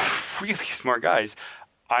 They're really smart guys.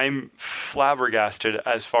 I'm flabbergasted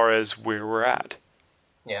as far as where we're at.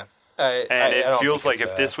 yeah. And it don't feels think like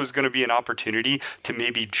it's if this was going to be an opportunity to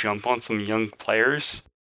maybe jump on some young players.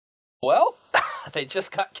 Well, they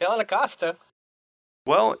just got Kellen Acosta.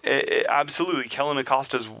 Well, absolutely. Kellen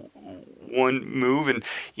Acosta's one move. And,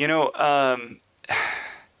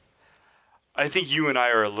 I think you and I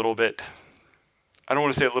are a little bit, I don't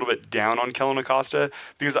want to say a little bit down on Kellen Acosta,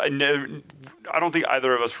 because I don't think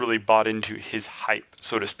either of us really bought into his hype,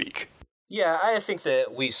 so to speak. Yeah, I think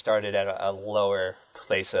that we started at a lower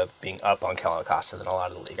place of being up on Kellen Acosta than a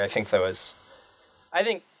lot of the league. I think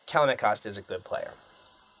Kellen Acosta is a good player.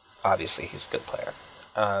 Obviously, he's a good player.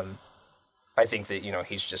 I think that,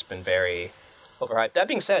 he's just been very overhyped. That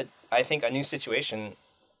being said, I think a new situation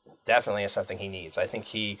definitely is something he needs. I think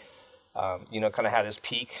he, kind of had his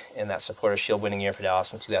peak in that Supporters' Shield winning year for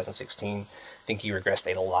Dallas in 2016. I think he regressed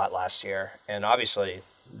a lot last year. And obviously,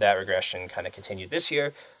 that regression kind of continued this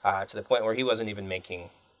year to the point where he wasn't even making,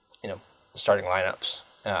 the starting lineups.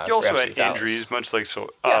 You also had Dallas. injuries, much like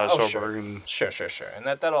Sorberg. Sure. Sure. And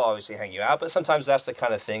that'll obviously hang you out. But sometimes that's the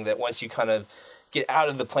kind of thing that once you kind of get out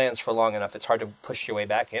of the plans for long enough, it's hard to push your way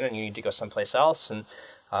back in and you need to go someplace else. And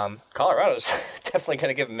Colorado's definitely going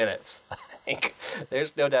to give him minutes. I think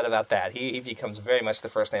there's no doubt about that. He becomes very much the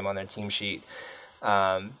first name on their team sheet.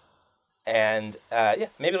 Maybe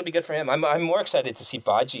it'll be good for him. I'm more excited to see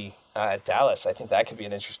Badji at Dallas. I think that could be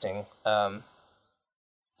an interesting, one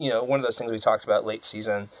of those things we talked about late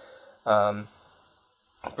season,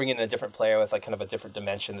 bringing in a different player with like kind of a different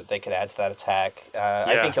dimension that they could add to that attack.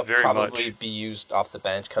 I think he'll probably be used off the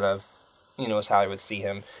bench, kind of, is how I would see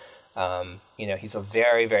him. He's a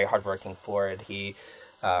very, very hardworking forward. He's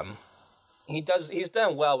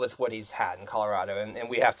done well with what he's had in Colorado, and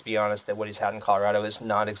we have to be honest that what he's had in Colorado is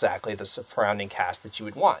not exactly the surrounding cast that you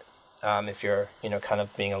would want if you're, kind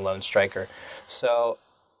of being a lone striker. So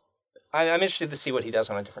I'm interested to see what he does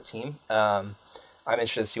on a different team. I'm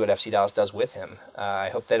interested to see what FC Dallas does with him. I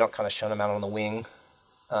hope they don't kind of shun him out on the wing,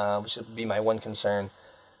 which would be my one concern.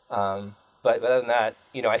 But other than that,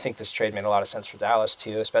 I think this trade made a lot of sense for Dallas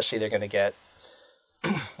too, especially they're going to get,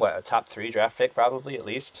 a top 3 draft pick probably at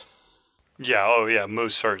least. Yeah,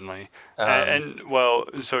 most certainly.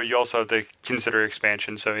 So you also have to consider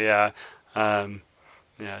expansion. So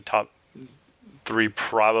top 3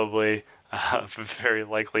 probably, very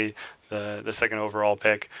likely the second overall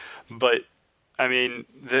pick. But I mean,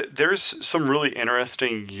 there's some really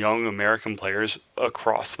interesting young American players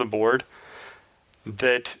across the board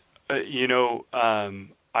that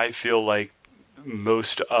I feel like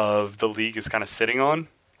most of the league is kind of sitting on.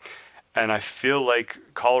 And I feel like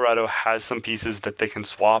Colorado has some pieces that they can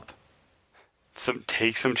swap,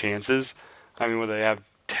 take some chances. I mean, they have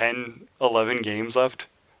 10, 11 games left,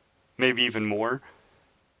 maybe even more.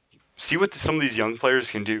 See what some of these young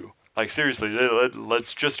players can do. Like, seriously,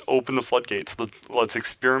 let's just open the floodgates. Let's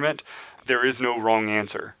experiment. There is no wrong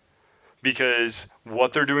answer. Because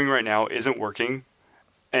what they're doing right now isn't working,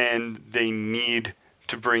 and they need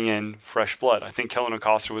to bring in fresh blood. I think Kellen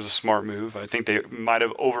Acosta was a smart move. I think they might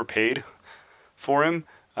have overpaid for him.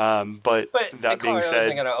 But that being said,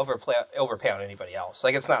 isn't going to overpay on anybody else.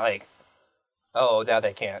 Like, it's not like, oh, now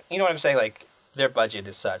they can't. You know what I'm saying? Like, their budget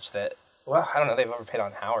is such that, well, I don't know. They've overpaid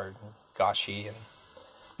on Howard and Gashi, and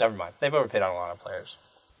never mind. They've overpaid on a lot of players.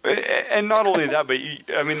 And not only that, but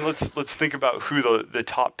let's think about who the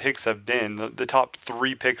top picks have been. The top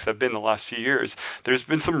 3 picks have been the last few years. There's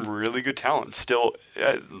been some really good talent still,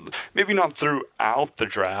 maybe not throughout the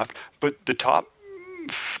draft, but the top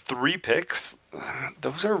 3 picks,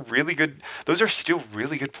 those are really good. Those are still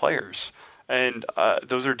really good players, and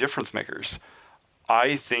those are difference makers.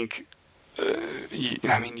 I think. You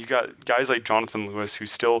got guys like Jonathan Lewis, who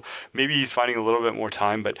still, maybe he's finding a little bit more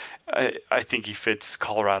time, but I think he fits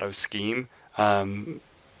Colorado's scheme.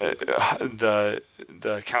 the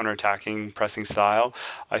counterattacking pressing style.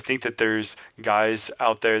 I think that there's guys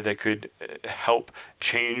out there that could help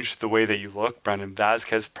change the way that you look. Brandon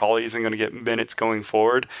Vasquez probably isn't going to get minutes going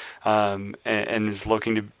forward, and is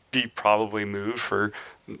looking to be probably moved for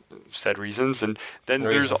said reasons. And then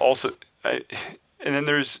there's also guys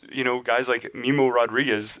like Mimo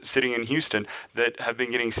Rodriguez sitting in Houston that have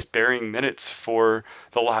been getting sparing minutes for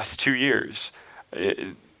the last 2 years.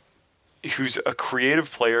 Who's a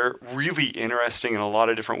creative player, really interesting in a lot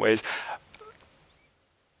of different ways.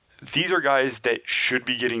 These are guys that should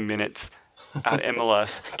be getting minutes at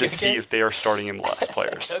MLS to see if they are starting MLS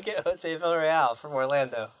players. Go get Jose Villarreal from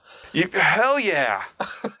Orlando. Hell yeah!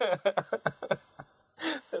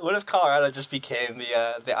 What if Colorado just became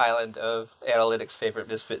the island of analytics' favorite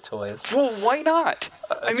misfit toys? Well, why not?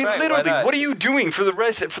 I mean, right, literally, why not? what are you doing for the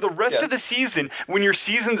rest of the season when your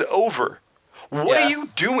season's over? What are you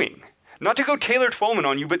doing? Not to go Taylor Twellman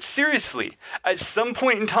on you, but seriously, at some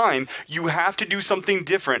point in time, you have to do something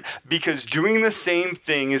different because doing the same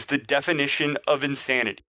thing is the definition of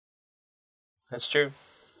insanity. That's true.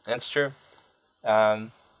 I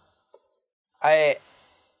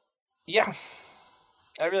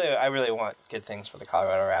really want good things for the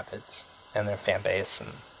Colorado Rapids and their fan base.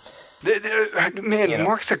 And Man,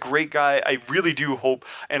 Mark's a great guy. I really do hope,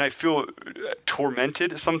 and I feel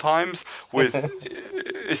tormented sometimes with,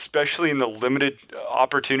 especially in the limited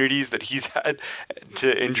opportunities that he's had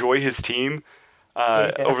to enjoy his team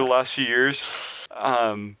over the last few years.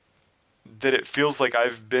 That it feels like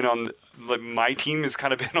I've been on, like my team has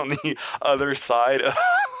kind of been on the other side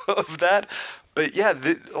of that. But yeah,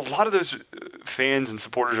 a lot of those fans and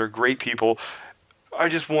supporters are great people. I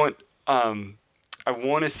just want, I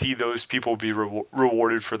want to see those people be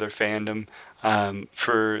rewarded for their fandom,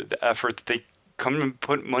 for the effort that they come and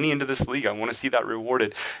put money into this league. I want to see that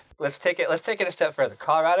rewarded. Let's take it a step further.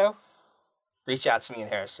 Colorado, reach out to me and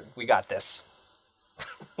Harrison. We got this.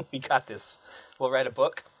 We got this. We'll write a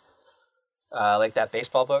book, like that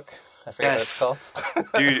baseball book. I forget what it's called.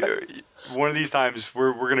 Dude, one of these times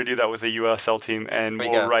we're going to do that with a USL team, and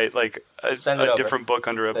we'll write like a different book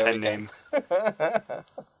under a pen name.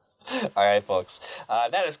 All right, folks.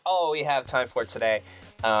 That is all we have time for today.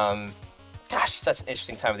 Gosh, such an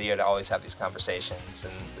interesting time of the year to always have these conversations,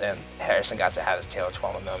 and Harrison got to have his Taylor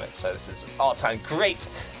Twellman moment, so this is an all-time great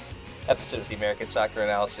episode of the American Soccer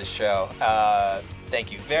Analysis Show.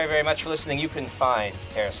 Thank you very, very much for listening. You can find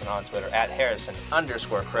Harrison on Twitter at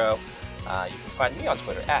Harrison_Crow. You can find me on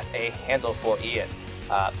Twitter at @a_handle4Ian.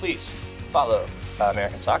 Please follow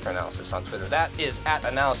American Soccer Analysis on Twitter. That is at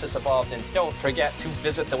Analysis Evolved. And don't forget to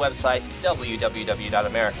visit the website,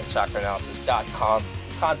 www.americansocceranalysis.com.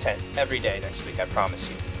 Content every day next week, I promise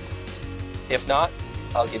you. If not,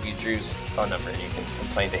 I'll give you Drew's phone number and you can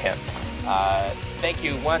complain to him. Thank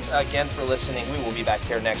you once again for listening. We will be back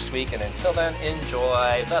here next week. And until then,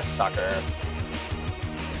 enjoy the soccer.